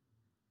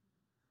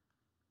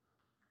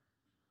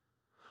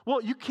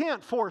 Well, you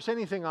can't force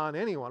anything on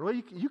anyone. Well,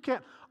 you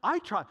can't. I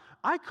tried.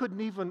 I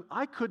couldn't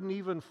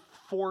even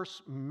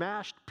force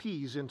mashed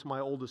peas into my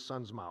oldest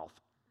son's mouth.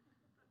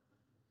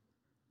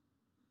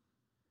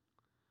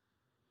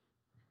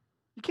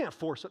 You can't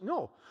force it,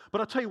 no. But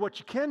I'll tell you what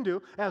you can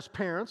do as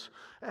parents,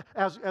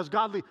 as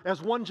godly,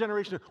 as one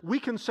generation. We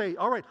can say,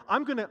 all right,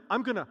 I'm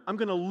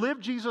gonna live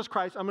Jesus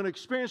Christ. I'm gonna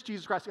experience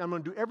Jesus Christ. I'm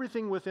gonna do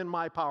everything within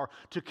my power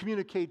to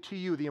communicate to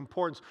you the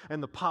importance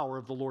and the power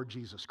of the Lord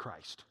Jesus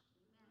Christ.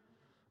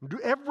 Do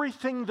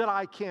everything that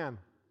I can.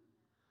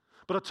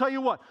 But I'll tell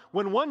you what,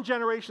 when one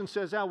generation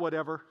says,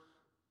 whatever.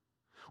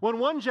 When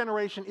one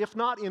generation, if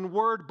not in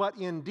word but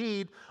in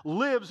deed,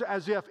 lives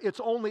as if it's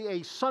only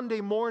a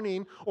Sunday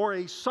morning or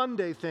a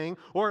Sunday thing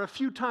or a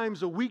few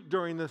times a week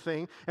during the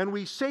thing, and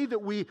we say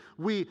that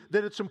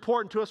that it's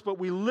important to us, but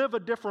we live a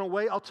different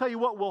way, I'll tell you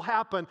what will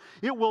happen.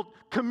 It will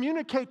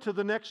communicate to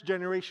the next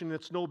generation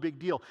it's no big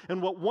deal.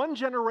 And what one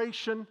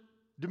generation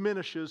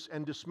diminishes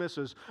and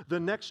dismisses, the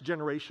next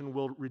generation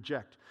will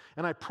reject.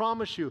 And I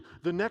promise you,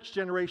 the next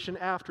generation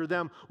after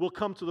them will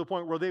come to the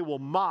point where they will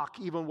mock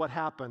even what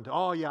happened.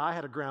 Oh yeah, I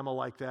had a grandma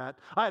like that.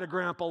 I had a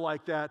grandpa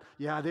like that.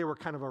 Yeah, they were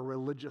kind of a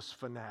religious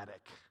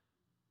fanatic.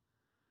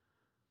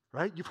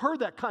 Right? You've heard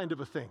that kind of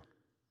a thing.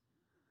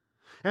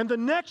 And the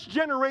next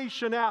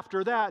generation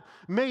after that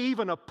may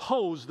even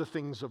oppose the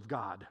things of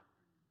God.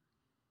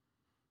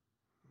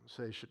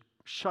 Say you should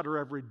shutter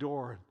every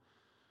door and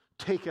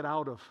take it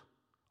out of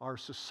our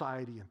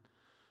society and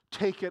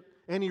take it,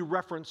 any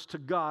reference to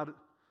God.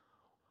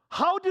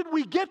 How did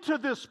we get to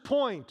this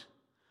point?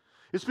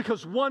 It's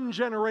because one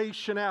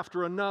generation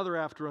after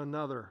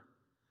another.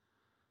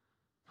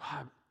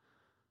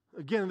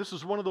 Again, this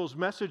is one of those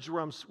messages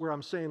where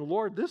I'm saying,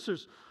 Lord,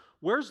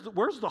 where's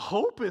the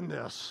hope in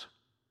this?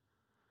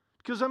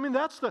 Because I mean,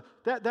 that's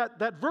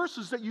that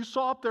verses that you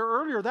saw up there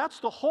earlier. That's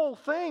the whole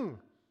thing.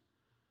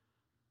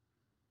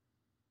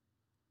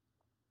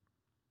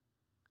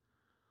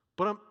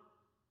 But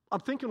I'm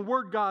thinking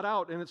word got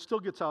out, and it still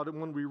gets out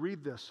when we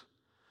read this,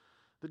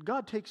 that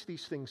God takes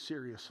these things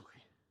seriously.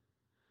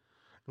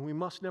 And we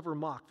must never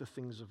mock the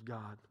things of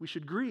God. We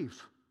should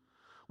grieve.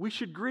 We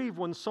should grieve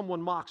when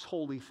someone mocks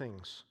holy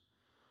things,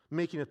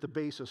 making it the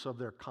basis of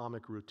their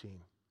comic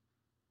routine.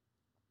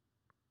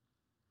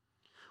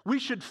 We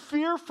should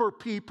fear for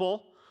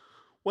people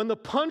when the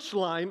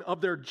punchline of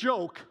their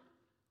joke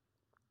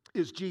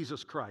is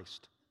Jesus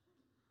Christ.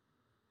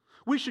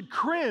 We should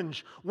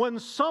cringe when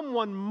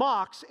someone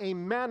mocks a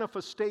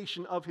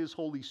manifestation of His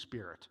Holy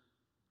Spirit.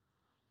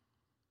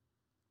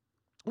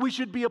 We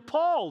should be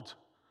appalled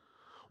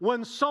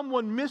when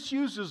someone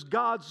misuses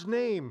God's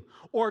name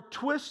or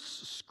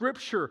twists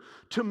Scripture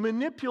to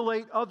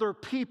manipulate other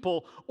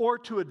people or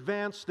to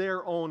advance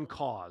their own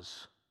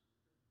cause.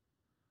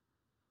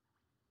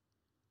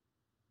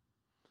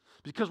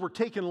 Because we're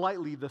taking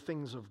lightly the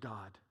things of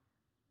God.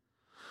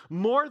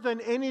 More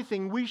than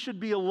anything, we should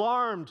be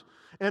alarmed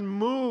and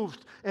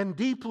moved and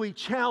deeply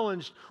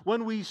challenged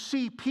when we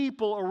see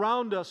people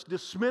around us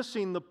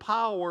dismissing the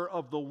power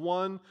of the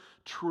one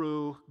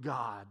true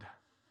God.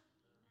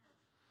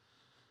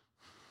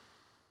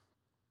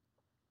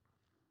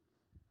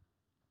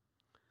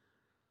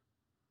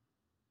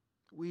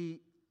 We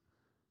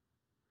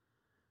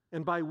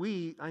And by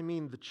we, I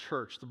mean the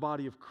church, the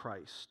body of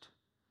Christ.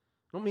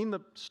 I don't mean the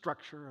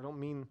structure. I don't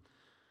mean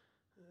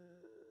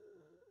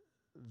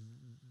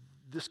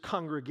this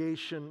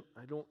congregation.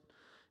 I don't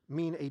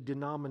mean a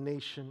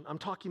denomination. I'm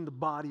talking the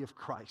body of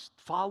Christ,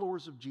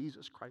 followers of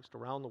Jesus Christ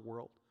around the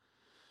world,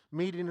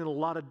 meeting in a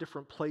lot of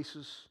different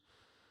places.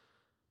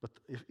 But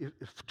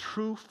if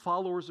true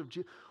followers of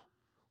Jesus,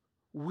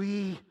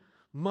 we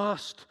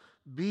must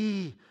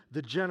be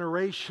the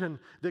generation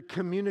that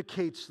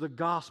communicates the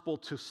gospel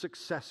to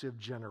successive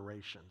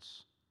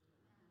generations.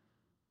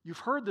 You've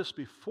heard this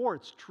before,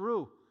 it's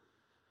true,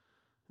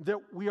 that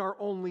we are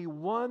only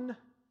one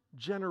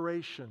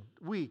generation,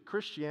 we,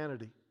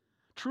 Christianity,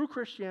 true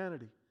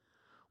Christianity,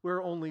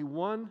 we're only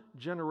one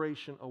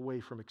generation away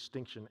from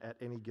extinction at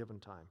any given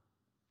time.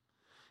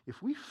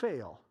 If we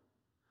fail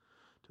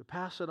to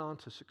pass it on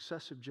to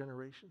successive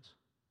generations,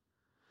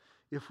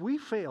 if we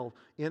fail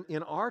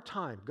in our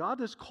time, God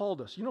has called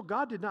us. You know,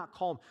 God did not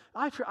call them.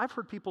 I've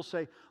heard people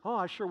say, oh,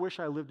 I sure wish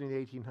I lived in the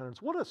 1800s.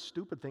 What a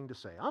stupid thing to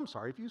say. I'm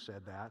sorry if you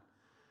said that.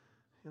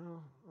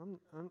 You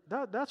know,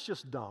 that's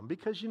just dumb,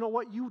 because you know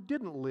what? You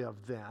didn't live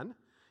then.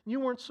 You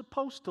weren't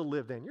supposed to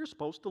live then. You're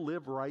supposed to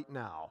live right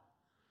now.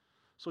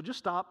 So just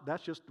stop.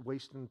 That's just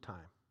wasting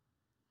time.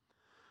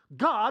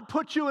 God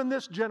put you in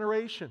this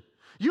generation.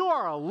 You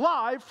are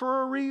alive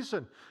for a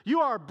reason.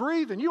 You are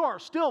breathing. You are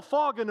still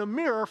fogging a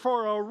mirror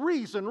for a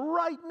reason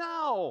right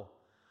now.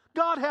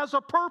 God has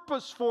a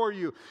purpose for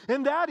you,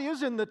 and that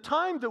is in the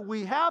time that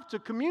we have to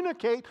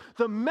communicate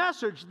the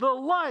message, the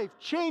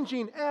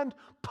life-changing and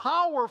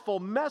powerful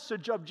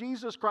message of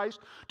Jesus Christ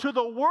to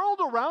the world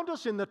around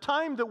us in the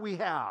time that we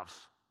have.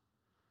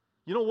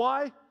 You know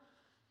why?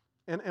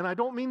 And I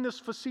don't mean this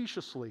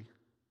facetiously,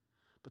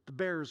 but the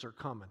bears are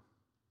coming.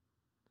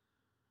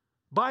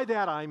 By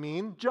that I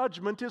mean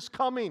judgment is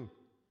coming.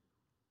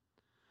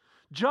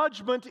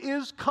 Judgment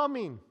is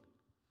coming.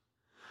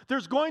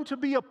 There's going to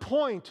be a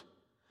point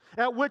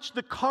at which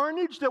the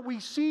carnage that we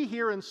see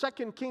here in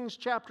 2 Kings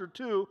chapter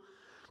 2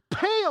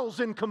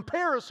 pales in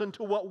comparison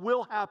to what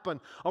will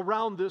happen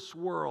around this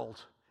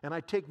world. And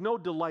I take no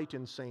delight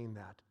in saying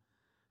that.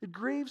 It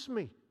grieves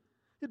me.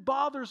 It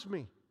bothers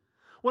me.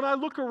 When I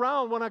look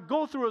around, when I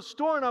go through a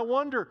store and I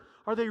wonder,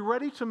 are they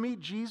ready to meet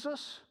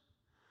Jesus?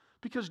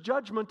 Because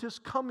judgment is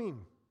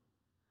coming.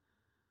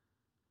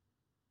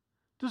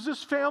 Does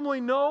this family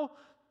know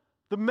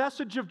the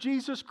message of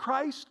Jesus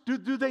Christ?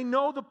 Do they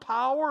know the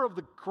power of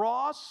the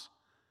cross?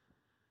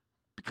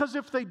 Because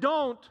if they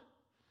don't,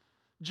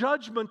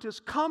 judgment is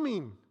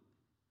coming.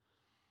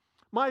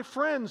 My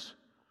friends,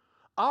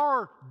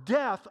 our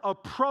death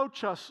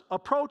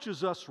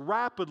approaches us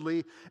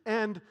rapidly,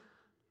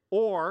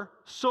 or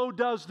so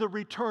does the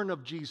return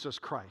of Jesus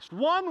Christ.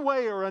 One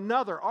way or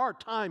another, our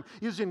time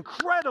is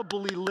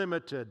incredibly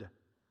limited.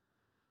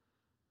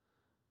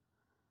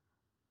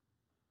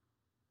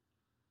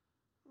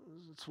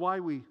 It's why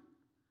we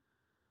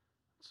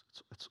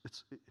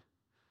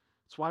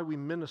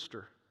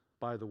minister,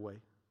 by the way.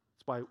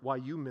 It's why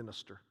you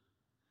minister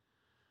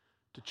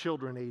to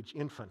children age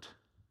infant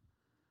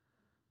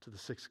to the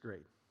 6th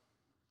grade.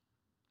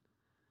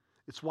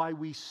 It's why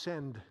we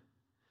send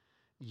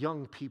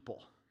young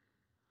people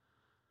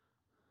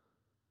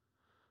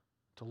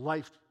to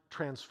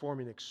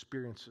life-transforming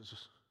experiences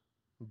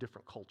in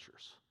different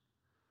cultures.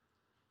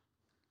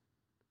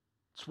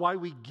 It's why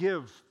we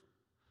give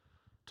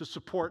to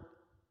support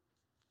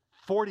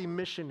 40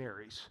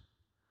 missionaries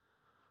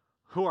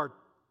who are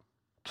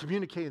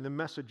communicating the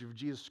message of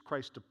Jesus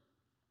Christ to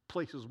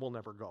places we'll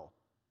never go.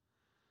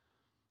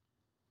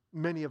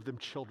 Many of them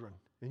children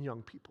and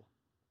young people.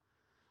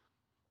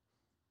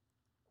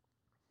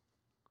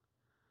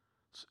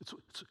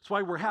 It's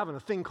why we're having a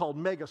thing called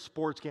Mega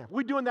Sports Camp.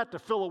 We're doing that to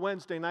fill a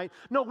Wednesday night.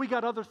 No, we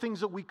got other things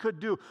that we could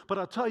do. But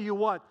I'll tell you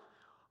what,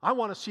 I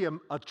want to see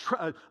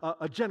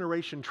a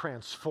generation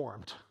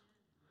transformed.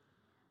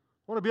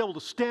 I want to be able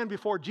to stand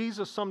before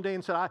Jesus someday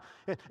and say,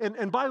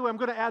 and by the way, I'm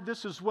going to add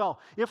this as well.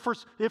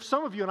 If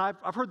some of you, and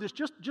I've heard this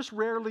just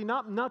rarely,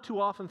 not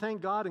too often,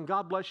 thank God, and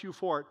God bless you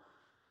for it.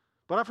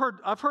 But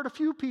I've heard a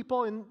few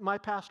people in my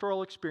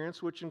pastoral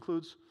experience, which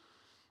includes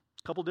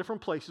a couple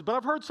different places, but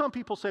I've heard some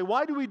people say,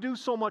 why do we do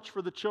so much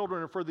for the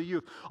children and for the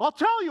youth? I'll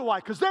tell you why,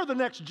 because they're the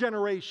next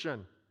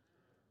generation.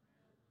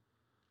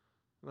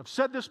 And I've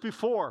said this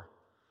before.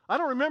 I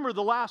don't remember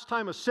the last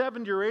time a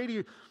 70 or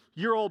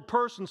 80-year-old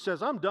person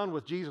says, I'm done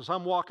with Jesus,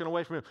 I'm walking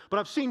away from him. But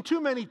I've seen too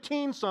many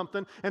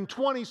teen-something and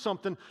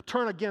 20-something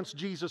turn against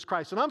Jesus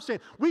Christ. And I'm saying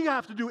we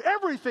have to do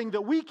everything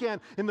that we can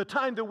in the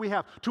time that we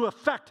have to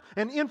affect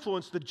and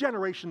influence the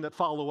generation that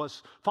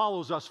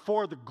follows us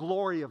for the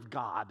glory of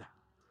God.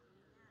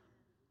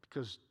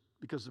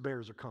 Because the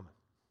bears are coming.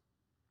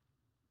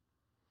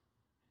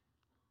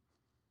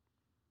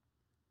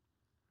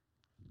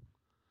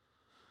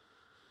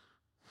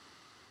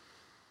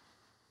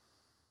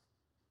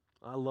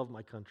 I love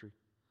my country,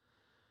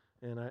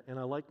 and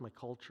I like my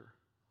culture.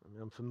 I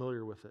mean, I'm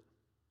familiar with it.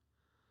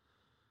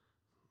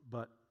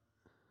 But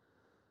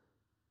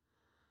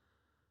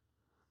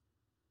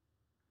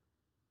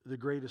the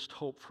greatest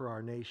hope for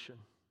our nation,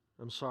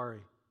 I'm sorry,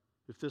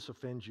 If this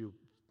offends you,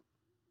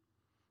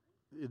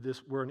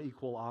 we're an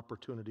equal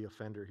opportunity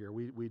offender here.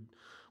 We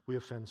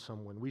offend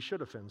someone. We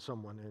should offend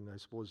someone, and I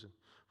suppose if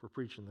we're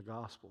preaching the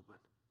gospel, but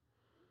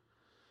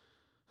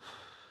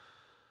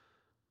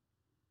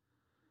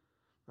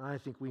I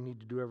think we need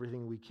to do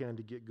everything we can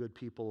to get good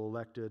people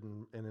elected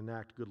and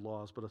enact good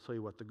laws. But I'll tell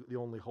you what, the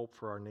only hope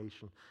for our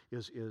nation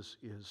is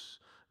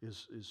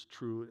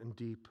true and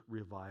deep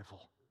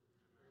revival.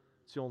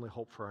 It's the only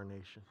hope for our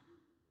nation.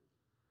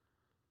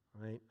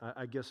 Right?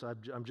 I guess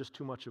I'm just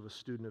too much of a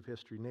student of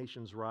history.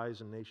 Nations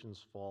rise and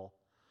nations fall.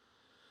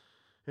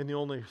 And the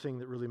only thing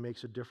that really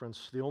makes a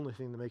difference, the only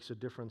thing that makes a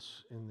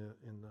difference in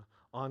the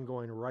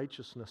ongoing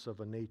righteousness of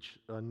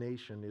a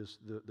nation is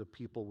the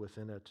people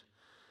within it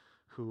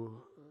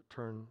who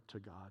turn to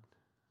God.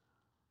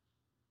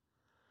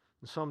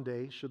 And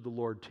someday, should the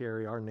Lord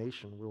tarry, our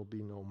nation will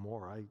be no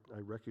more. I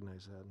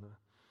recognize that. And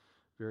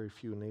very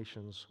few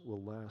nations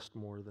will last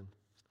more than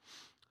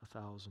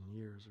 1,000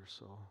 years or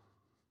so.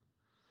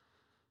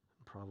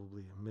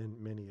 Probably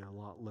many a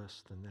lot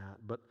less than that.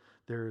 But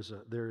there is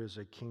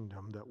a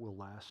kingdom that will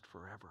last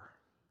forever.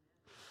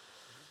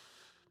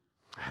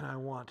 And I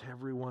want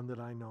everyone that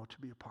I know to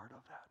be a part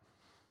of that.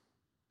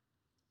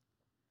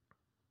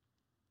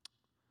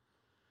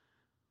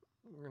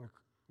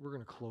 We're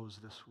going to close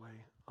this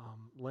way.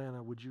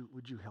 Lana, would you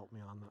help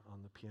me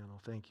on the piano?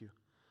 Thank you,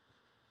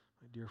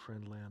 my dear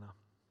friend Lana.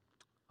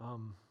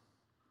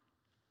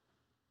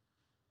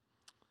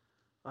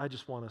 I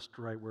just want us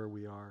to, right where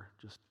we are,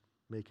 just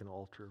make an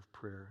altar of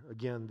prayer.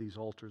 Again, these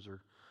altars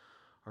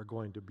are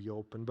going to be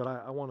open, but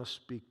I want to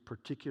speak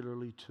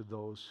particularly to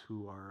those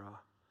who are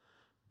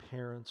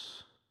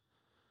parents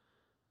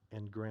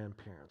and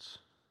grandparents.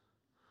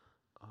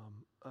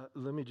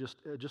 Let me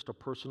just a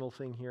personal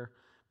thing here.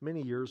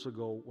 Many years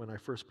ago, when I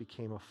first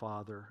became a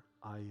father,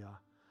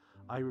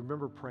 I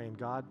remember praying,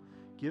 God,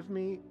 give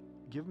me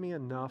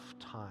enough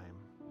time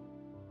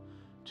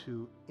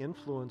to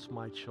influence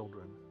my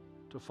children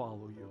to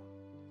follow you.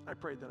 I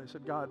prayed that. I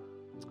said, God,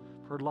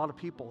 I've heard a lot of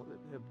people that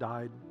have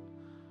died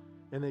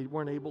and they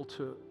weren't able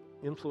to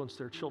influence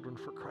their children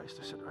for Christ.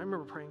 I said, I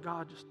remember praying,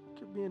 God, just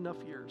give me enough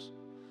years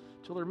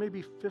till they're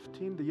maybe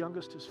 15. The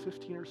youngest is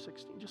 15 or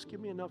 16. Just give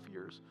me enough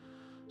years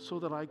so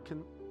that I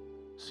can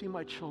see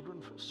my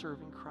children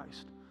serving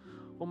Christ.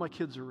 Well, my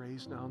kids are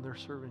raised now and they're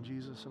serving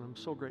Jesus, and I'm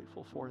so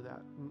grateful for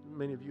that.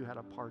 Many of you had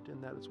a part in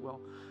that as well.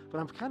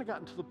 But I've kind of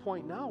gotten to the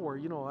point now where,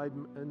 I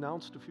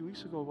announced a few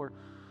weeks ago where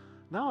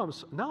now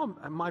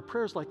my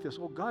prayer's like this: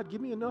 oh God,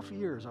 give me enough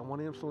years. I want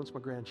to influence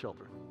my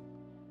grandchildren.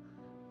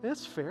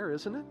 That's fair,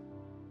 isn't it?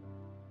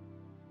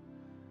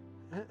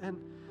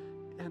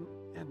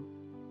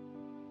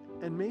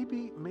 And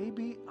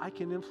maybe I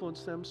can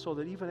influence them so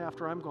that even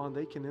after I'm gone,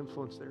 they can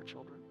influence their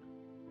children.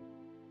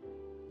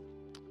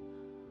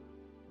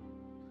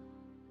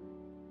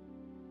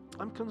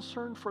 I'm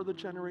concerned for the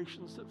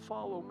generations that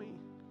follow me,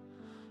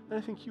 and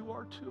I think you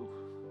are too.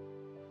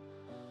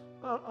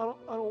 I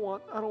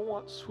don't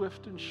want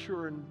swift and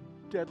sure and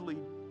deadly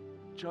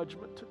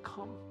judgment to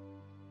come.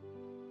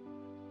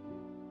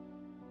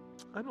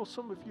 I know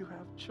some of you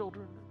have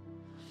children.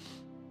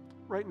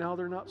 Right now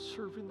they're not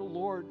serving the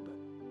Lord, but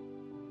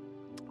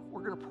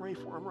we're going to pray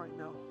for them right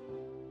now.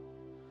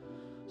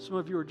 Some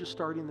of you are just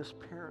starting this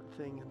parent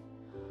thing, and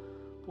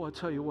boy, I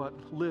tell you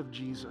what, live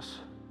Jesus.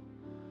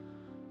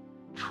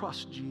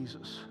 Trust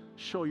Jesus.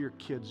 Show your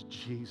kids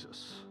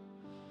Jesus.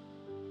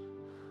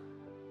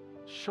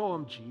 Show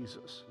them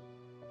Jesus.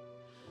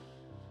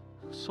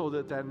 So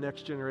that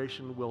next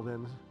generation will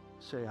then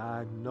say,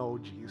 I know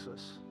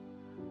Jesus.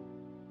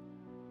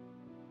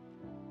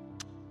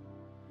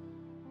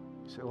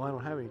 You say, well, I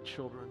don't have any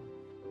children.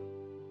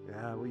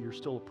 Yeah, well, you're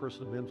still a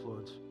person of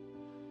influence.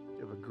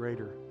 You have a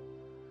greater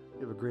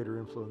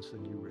influence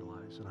than you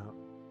realize. And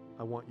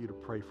I want you to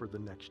pray for the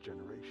next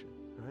generation,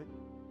 right?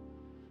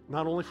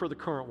 Not only for the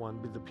current one,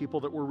 but the people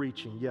that we're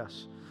reaching.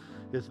 Yes,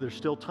 there's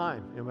still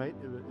time, right?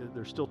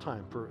 There's still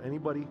time for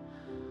anybody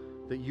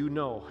that you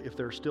know. If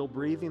they're still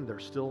breathing,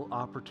 there's still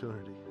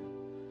opportunity.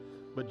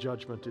 But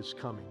judgment is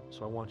coming,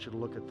 so I want you to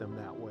look at them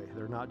that way.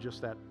 They're not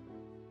just that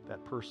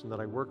person that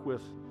I work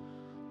with,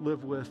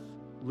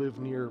 live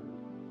near,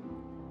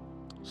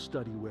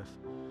 study with.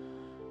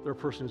 They're a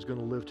person who's going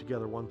to live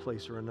together one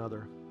place or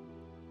another.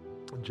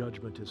 And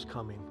judgment is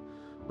coming.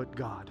 But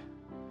God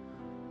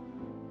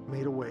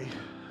made a way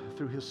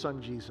through his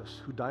son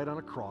Jesus, who died on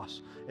a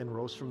cross and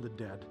rose from the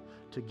dead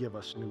to give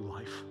us new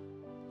life.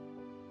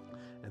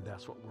 And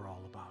that's what we're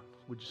all about.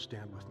 Would you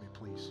stand with me,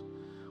 please?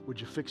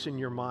 Would you fix in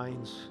your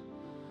minds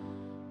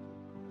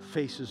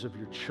faces of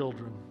your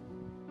children,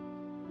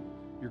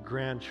 your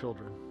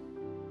grandchildren?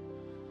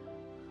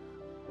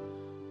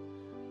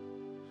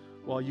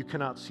 While you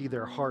cannot see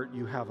their heart,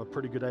 you have a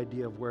pretty good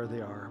idea of where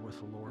they are with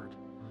the Lord.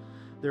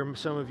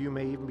 Some of you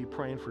may even be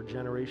praying for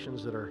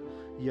generations that are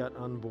yet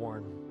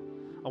unborn.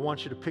 I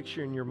want you to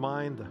picture in your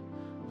mind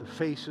the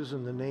faces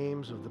and the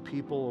names of the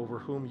people over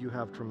whom you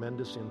have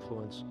tremendous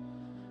influence.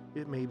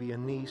 It may be a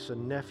niece, a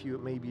nephew,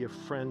 it may be a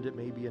friend, it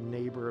may be a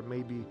neighbor, it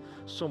may be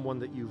someone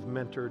that you've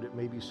mentored, it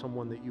may be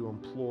someone that you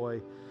employ.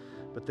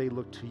 but they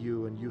look to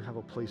you, and you have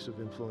a place of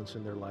influence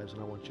in their lives,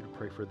 and I want you to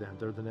pray for them.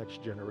 They're the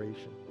next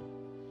generation.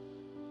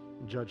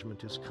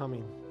 Judgment is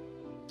coming,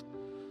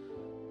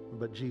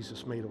 but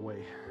Jesus made a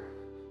way.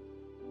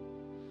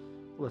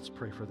 Let's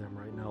pray for them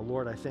right now.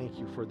 Lord, I thank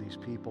you for these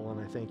people,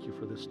 and I thank you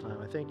for this time.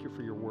 I thank you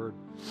for your word.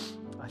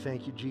 I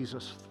thank you,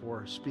 Jesus,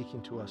 for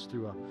speaking to us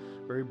through a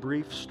very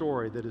brief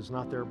story that is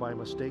not there by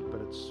mistake,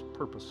 but it's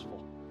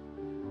purposeful.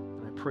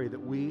 And I pray that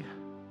we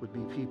would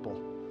be people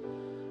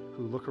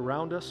who look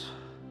around us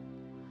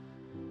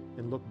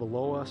and look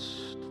below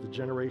us to the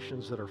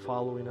generations that are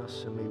following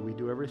us, and may we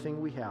do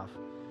everything we have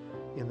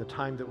in the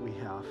time that we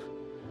have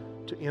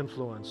to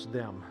influence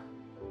them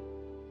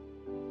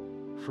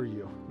for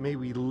you. May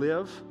we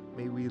live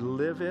it,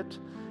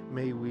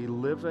 may we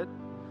live it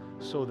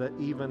so that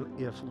even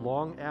if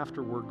long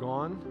after we're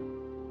gone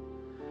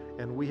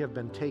and we have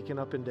been taken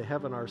up into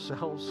heaven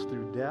ourselves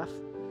through death,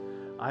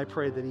 I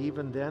pray that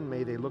even then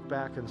may they look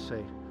back and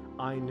say,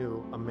 I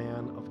knew a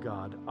man of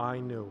God. I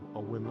knew a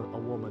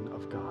woman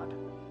of God.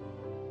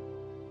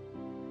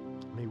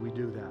 May we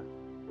do that.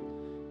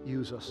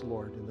 Use us,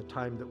 Lord, in the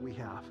time that we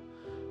have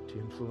to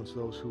influence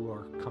those who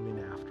are coming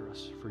after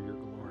us for your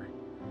glory.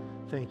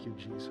 Thank you,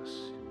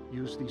 Jesus.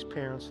 Use these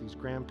parents, these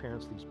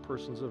grandparents, these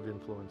persons of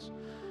influence.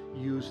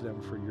 Use them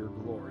for your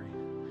glory.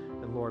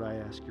 And Lord, I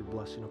ask your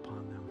blessing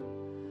upon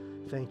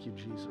them. Thank you,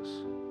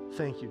 Jesus.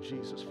 Thank you,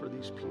 Jesus, for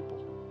these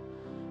people.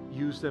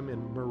 Use them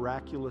in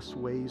miraculous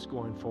ways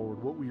going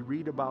forward. What we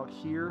read about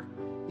here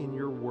in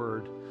your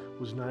word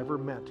was never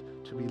meant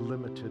to be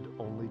limited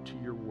only to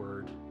your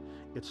word.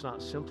 It's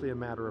not simply a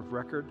matter of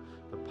record.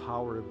 The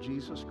power of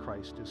Jesus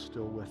Christ is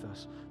still with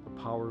us.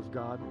 The power of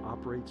God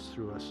operates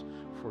through us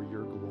for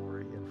your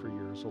glory and for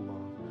yours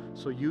alone.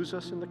 So use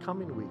us in the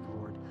coming week,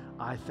 Lord.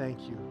 I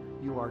thank you.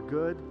 You are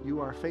good. You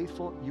are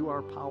faithful. You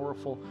are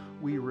powerful.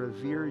 We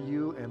revere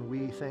you, and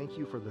we thank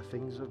you for the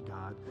things of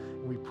God.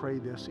 And we pray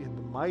this in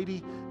the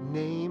mighty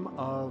name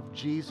of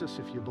Jesus.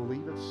 If you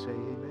believe it, say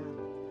amen.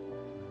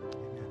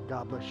 Amen.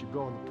 God bless you.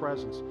 Go in the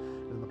presence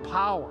and the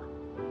power,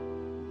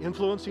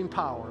 influencing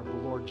power of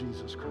the Lord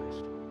Jesus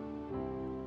Christ.